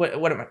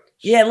am I?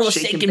 Yeah, a little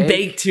shake and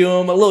bake to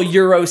him, a little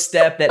Euro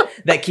step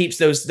that keeps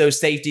those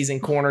safeties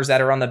and corners that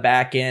are on the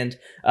back end,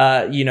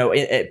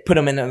 put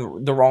them in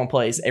the wrong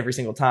place every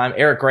single time.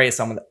 Eric Gray is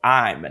someone that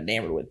I'm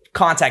enamored with.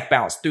 Contact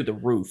balance through the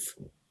roof.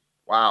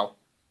 Wow.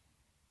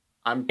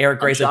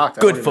 Eric Gray's shocked. a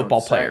I don't good even know football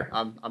what to say.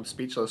 player. I'm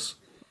speechless.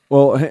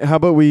 Well, how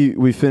about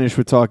we finish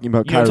with talking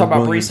about You wanna Kyren talk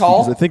about Williams? Brees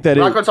Hall? Because I think that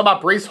We're is. not going to talk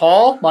about Brees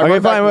Hall. My Okay,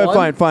 running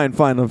back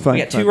fine. We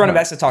got 2 running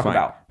backs to talk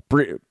about.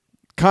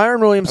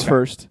 Kyren Williams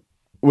first,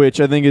 which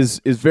I think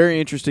is very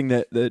interesting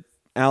that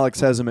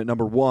Alex has him at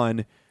number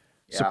 1.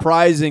 Yeah.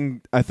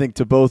 Surprising, I think,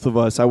 to both of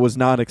us. I was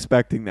not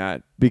expecting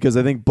that because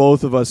I think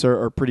both of us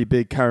are pretty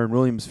big Kyren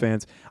Williams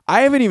fans.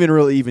 I haven't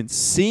even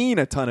seen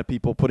a ton of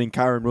people putting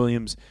Kyren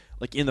Williams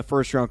like in the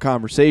first round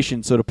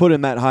conversation. So to put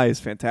him that high is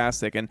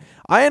fantastic, and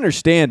I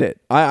understand it.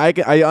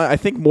 I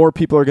think more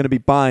people are going to be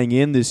buying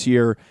in this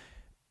year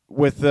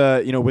with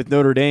with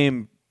Notre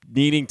Dame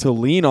needing to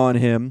lean on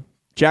him.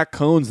 Jack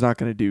Cohn's not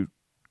going to do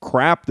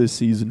crap this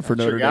season for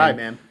Notre guy, Dame.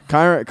 man.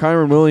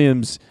 Kyren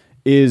Williams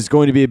is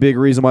going to be a big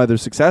reason why they're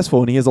successful,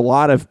 and he has a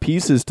lot of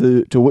pieces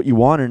to what you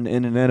want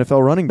in an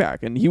NFL running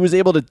back. And he was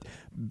able to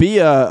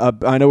be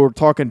I know we're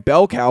talking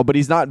bell cow, but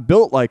he's not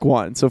built like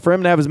one. So for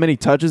him to have as many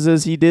touches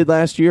as he did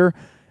last year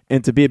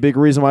and to be a big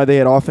reason why they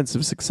had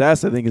offensive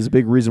success, I think is a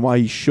big reason why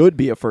he should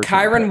be a first.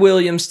 Kyren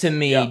Williams, to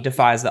me,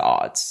 defies the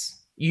odds.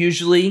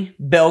 Usually,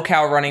 bell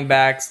cow running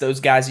backs, those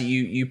guys that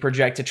you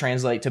project to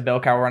translate to bell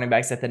cow running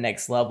backs at the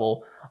next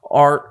level,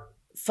 are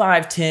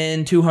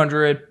 5'10",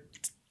 200,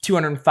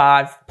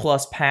 205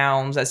 plus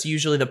pounds. That's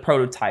usually the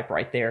prototype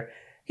right there.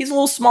 He's a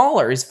little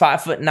smaller. He's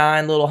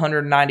 5'9", little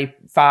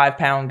 195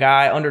 pound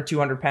guy, under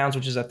 200 pounds,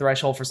 which is a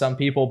threshold for some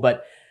people.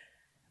 But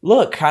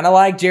look, kind of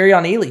like Jerry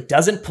on Ely,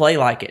 doesn't play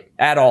like it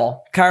at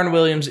all. Kyren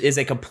Williams is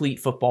a complete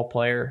football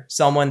player,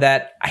 someone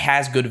that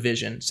has good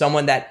vision,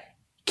 someone that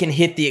can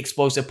hit the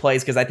explosive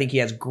plays because I think he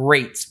has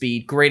great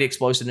speed, great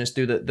explosiveness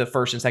through the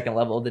first and second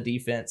level of the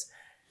defense.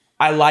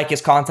 I like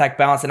his contact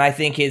balance, and I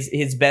think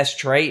his best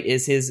trait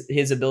is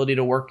his ability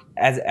to work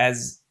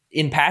as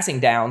in passing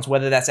downs,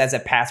 whether that's as a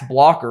pass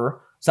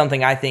blocker,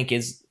 something I think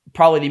is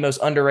probably the most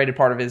underrated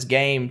part of his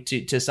game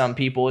to some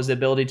people, is the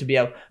ability to be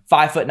a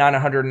 5'9",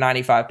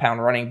 195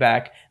 pound running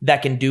back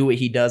that can do what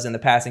he does in the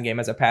passing game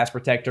as a pass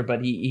protector,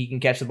 but he can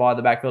catch the ball in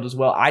the backfield as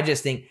well. I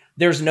just think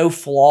there's no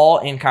flaw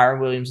in Kyren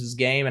Williams'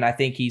 game, and I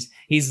think he's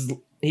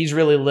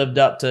really lived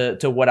up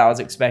to what I was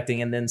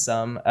expecting, and then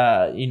some,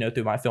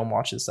 through my film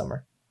watch this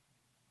summer.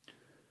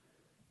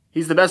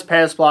 He's the best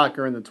pass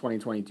blocker in the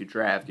 2022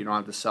 draft. You don't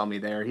have to sell me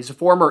there.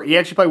 He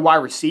actually played wide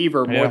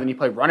receiver more than he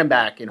played running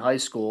back in high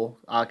school,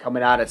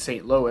 coming out of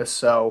St. Louis.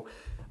 So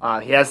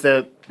he has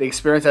the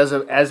experience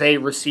as a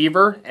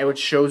receiver, and which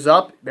shows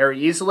up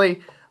very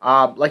easily.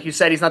 Like you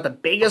said, he's not the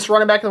biggest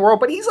running back in the world,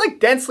 but he's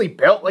like densely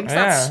built. Like he's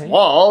not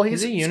small.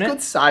 He's a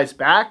good size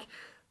back.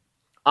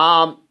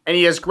 And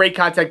he has great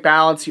contact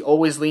balance. He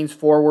always leans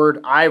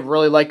forward. I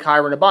really like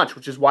Kyren a bunch,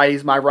 which is why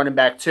he's my running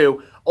back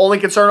too. Only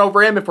concern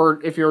over him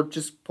if you're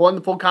just pulling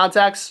the full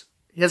contacts,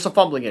 he has a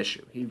fumbling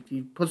issue.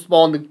 He puts the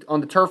ball on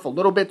the turf a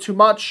little bit too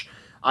much.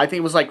 I think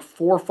it was like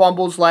 4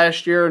 fumbles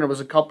last year, and it was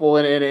a couple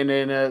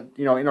in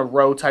a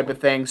row type of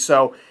thing.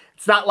 So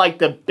it's not like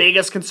the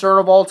biggest concern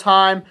of all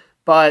time.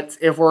 But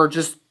if we're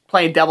just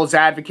playing devil's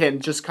advocate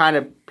and just kind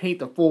of paint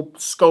the full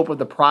scope of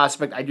the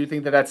prospect, I do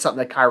think that's something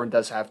that Kyren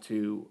does have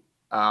to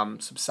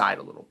subside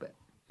a little bit.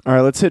 All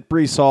right, let's hit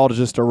Brees Hall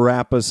just to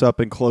wrap us up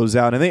and close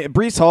out. I think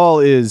Brees Hall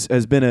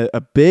has been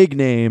a big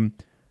name,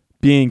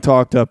 being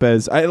talked up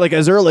as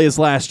early as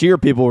last year,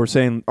 people were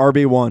saying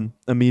RB1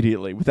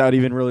 immediately without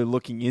even really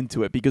looking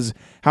into it, because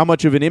how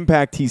much of an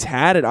impact he's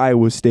had at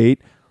Iowa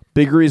State.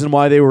 Big reason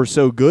why they were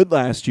so good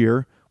last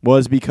year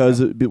was because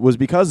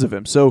of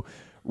him. So,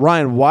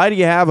 Ryan, why do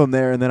you have him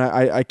there? And then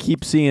I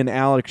keep seeing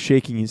Alex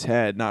shaking his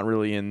head, not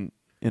really in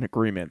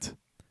agreement.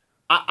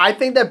 I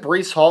think that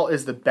Breece Hall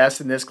is the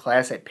best in this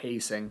class at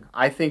pacing.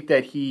 I think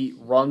that he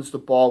runs the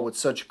ball with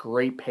such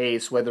great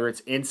pace, whether it's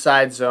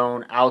inside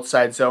zone,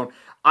 outside zone.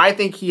 I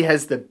think he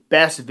has the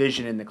best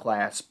vision in the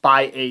class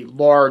by a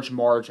large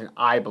margin,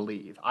 I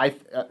believe.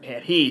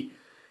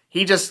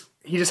 He just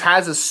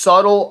has a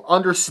subtle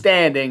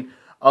understanding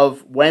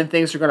of when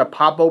things are going to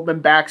pop open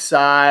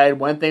backside,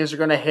 when things are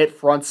going to hit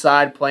front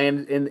side,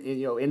 playing in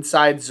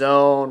inside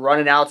zone,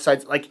 running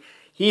outside. Like,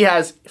 he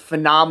has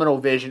phenomenal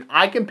vision.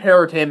 I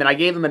compared him, and I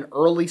gave him an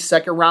early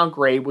second-round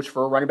grade, which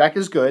for a running back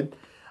is good.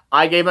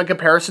 I gave him a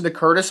comparison to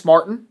Curtis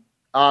Martin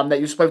that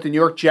used to play with the New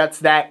York Jets,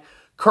 that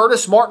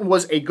Curtis Martin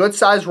was a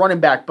good-sized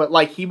running back, but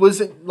he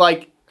wasn't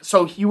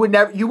so you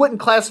wouldn't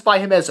classify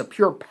him as a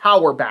pure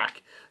power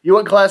back. You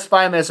wouldn't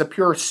classify him as a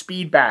pure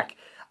speed back.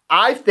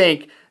 I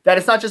think that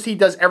it's not just he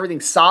does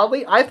everything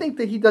solidly. I think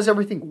that he does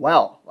everything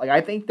well.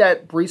 I think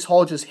that Breece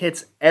Hall just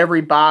hits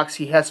every box.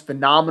 He has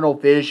phenomenal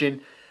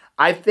vision.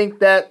 I think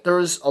that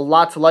there's a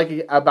lot to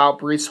like about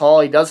Breece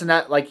Hall. He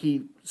doesn't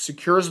he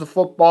secures the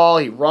football.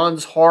 He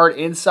runs hard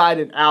inside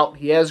and out.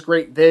 He has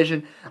great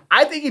vision.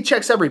 I think he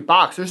checks every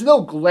box. There's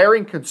no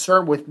glaring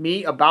concern with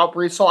me about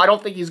Breece Hall. I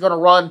don't think he's going to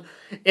run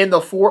in the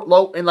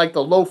low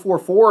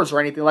 4.4s or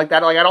anything like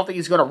that. I don't think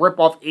he's going to rip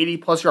off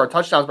 80+ yard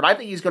touchdowns, but I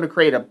think he's going to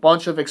create a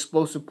bunch of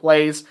explosive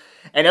plays.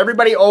 And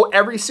everybody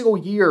every single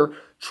year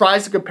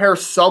tries to compare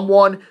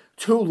someone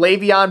to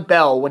Le'Veon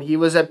Bell when he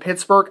was at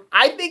Pittsburgh.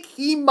 I think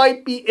he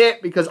might be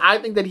it, because I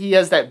think that he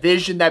has that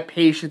vision, that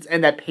patience,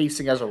 and that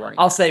pacing as a running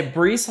back. I'll say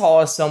Breece Hall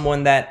is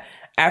someone that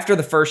after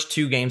the first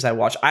 2 games I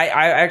watched, I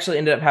actually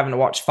ended up having to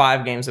watch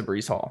 5 games of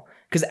Breece Hall,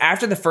 because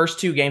after the first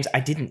 2 games,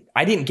 I didn't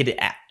get it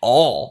at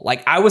all.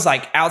 I was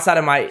outside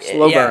of my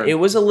slow burn. It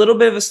was a little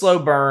bit of a slow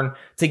burn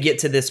to get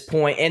to this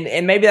point,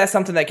 and maybe that's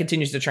something that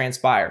continues to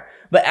transpire.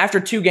 But after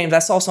 2 games, I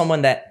saw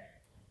someone that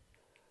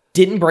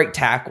didn't break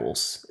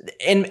tackles,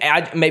 and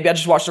maybe I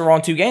just watched the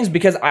wrong 2 games,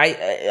 because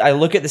I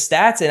look at the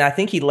stats and I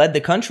think he led the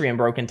country in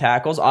broken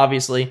tackles.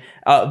 Obviously,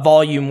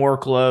 volume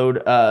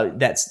workload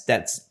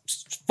that's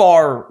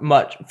far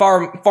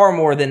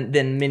more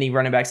than many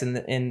running backs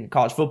in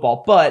college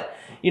football. But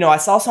I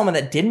saw someone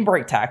that didn't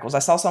break tackles. I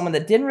saw someone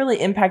that didn't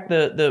really impact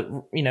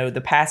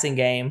the passing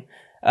game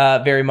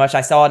very much.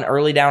 I saw an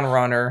early down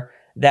runner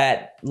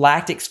that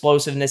lacked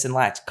explosiveness and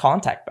lacked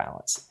contact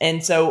balance.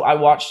 And so I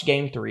watched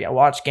game 3, I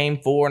watched game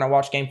 4, and I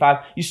watched game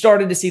 5. You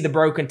started to see the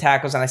broken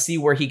tackles, and I see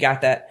where he got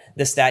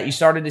the stat. You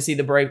started to see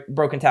the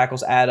broken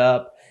tackles add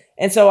up.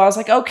 And so I was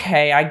like,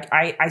 okay,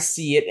 I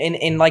see it.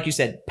 And like you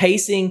said,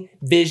 pacing,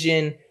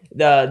 vision,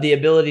 the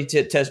ability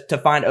to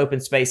find open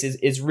space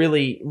is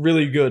really,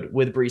 really good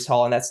with Breece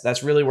Hall. And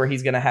that's really where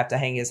he's going to have to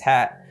hang his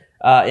hat,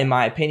 in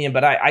my opinion.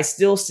 But I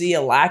still see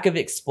a lack of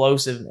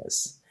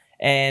explosiveness.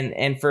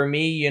 And for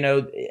me,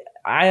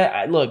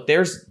 I look,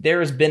 there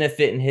is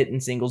benefit in hitting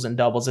singles and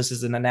doubles. This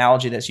is an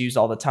analogy that's used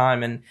all the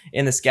time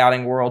in the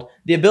scouting world.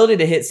 The ability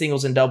to hit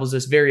singles and doubles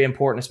is very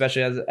important,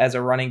 especially as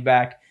a running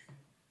back.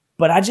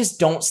 But I just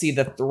don't see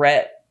the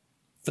threat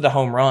for the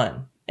home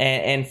run.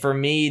 And for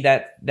me,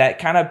 that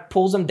kind of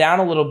pulls him down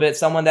a little bit.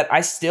 Someone that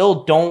I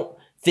still don't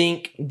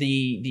think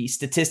the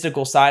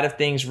statistical side of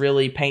things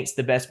really paints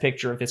the best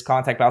picture of his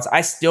contact balance.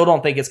 I still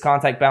don't think his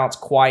contact balance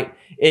quite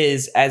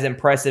is as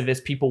impressive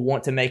as people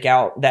want to make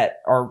out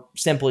that are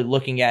simply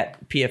looking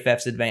at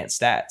PFF's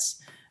advanced stats.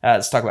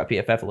 Let's talk about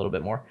PFF a little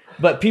bit more.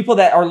 But people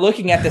that are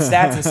looking at the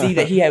stats and see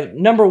that he had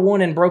number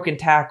 1 in broken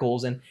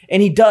tackles, and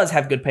he does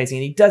have good pacing,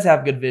 and he does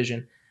have good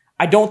vision.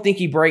 I don't think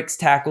he breaks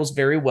tackles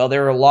very well.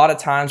 There are a lot of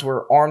times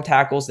where arm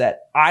tackles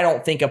that I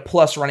don't think a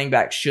plus running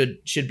back should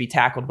be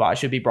tackled by,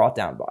 should be brought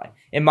down by.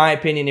 In my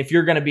opinion, if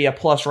you're going to be a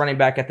plus running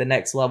back at the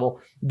next level,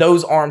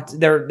 those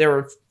there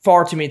are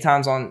far too many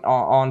times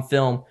on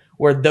film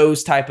where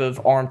those type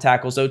of arm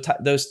tackles,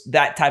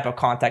 that type of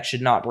contact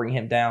should not bring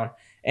him down.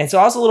 And so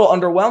I was a little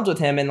underwhelmed with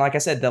him. And like I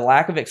said, the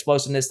lack of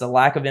explosiveness, the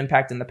lack of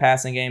impact in the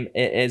passing game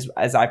is,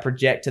 as I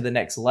project to the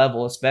next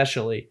level,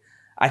 especially,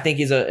 I think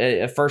he's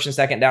a first and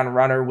second down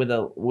runner with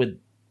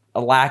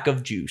a lack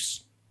of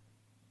juice.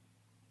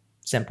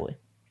 Simply.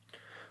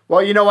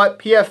 Well, you know what?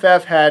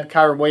 PFF had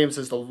Kyren Williams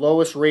as the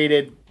lowest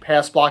rated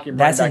pass blocking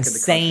running back in the country. That's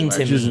insane to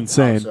me. Which is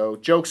insane. So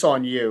joke's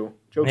on you.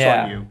 Joke's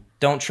on you.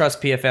 Don't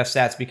trust PFF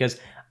stats because,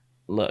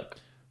 look,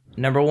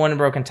 number 1 in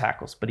broken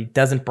tackles, but he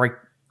doesn't break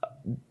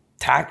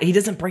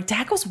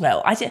tackles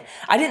well. I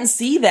didn't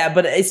see that,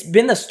 but it's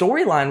been the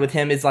storyline with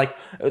him. Is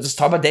just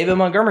talk about David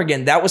Montgomery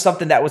again. That was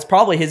something that was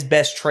probably his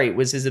best trait,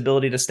 was his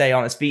ability to stay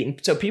on his feet. And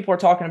so people are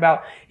talking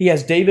about he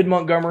has David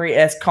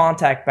Montgomery-esque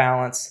contact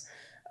balance.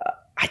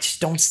 I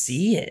just don't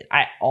see it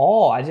at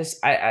all.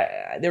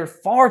 There are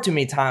far too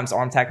many times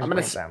arm tackles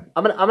bring down.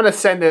 I'm gonna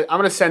send it. I'm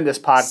gonna send this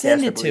podcast.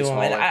 Send it to him.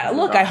 And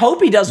I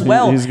hope he does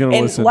well. He's gonna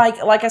listen.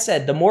 Like I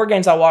said, the more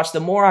games I watched, the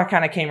more I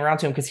kind of came around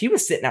to him because he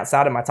was sitting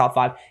outside of my top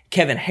 5.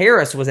 Kevin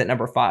Harris was at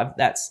number 5.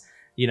 That's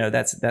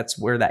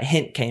where that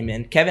hint came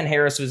in. Kevin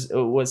Harris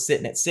was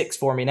sitting at 6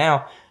 for me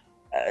now.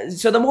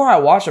 So the more I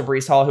watch of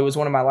Breece Hall, who was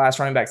one of my last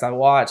running backs I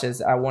watched,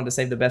 as I wanted to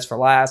save the best for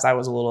last, I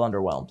was a little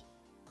underwhelmed.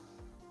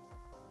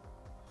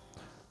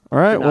 All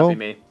right, well,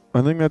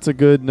 I think that's a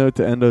good note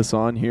to end us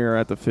on here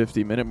at the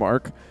 50-minute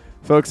mark.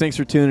 Folks, thanks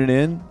for tuning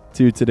in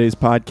to today's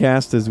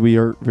podcast as we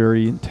are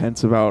very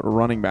intense about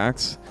running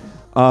backs.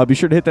 Be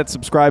sure to hit that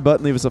subscribe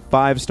button, leave us a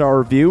 5-star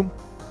review.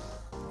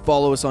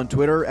 Follow us on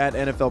Twitter at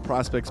NFL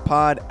Prospects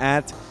Pod,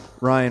 at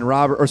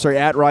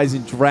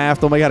Rising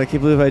Draft. Oh my God, I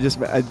can't believe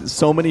I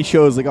so many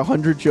shows, like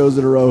 100 shows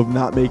in a row of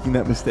not making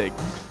that mistake.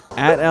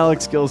 At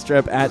Alex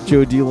Gilstrap, at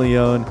Joe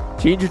DeLeon.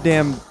 Change your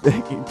damn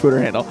Twitter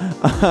handle.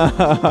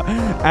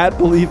 At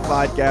Believe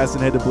Podcast,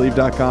 and head to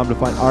Believe.com to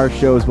find our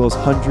show as well as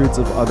hundreds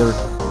of other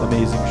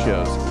amazing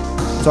shows.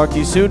 Talk to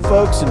you soon,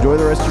 folks. Enjoy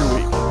the rest of your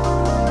week.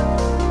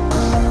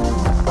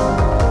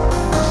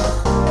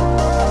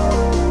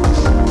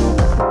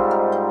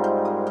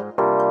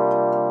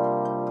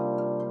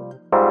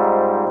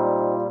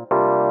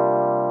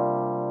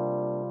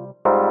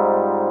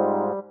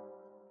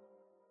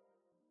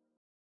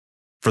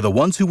 For the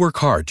ones who work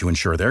hard to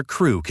ensure their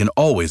crew can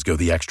always go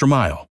the extra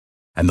mile,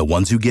 and the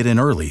ones who get in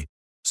early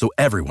so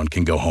everyone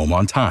can go home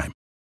on time,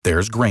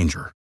 there's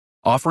Grainger,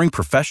 offering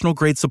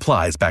professional-grade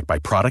supplies backed by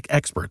product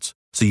experts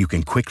so you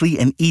can quickly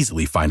and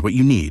easily find what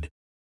you need.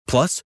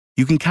 Plus,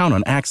 you can count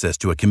on access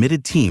to a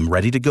committed team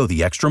ready to go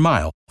the extra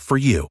mile for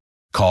you.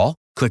 Call,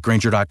 click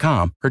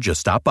Grainger.com, or just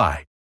stop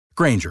by.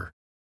 Grainger,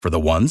 for the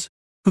ones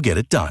who get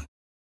it done.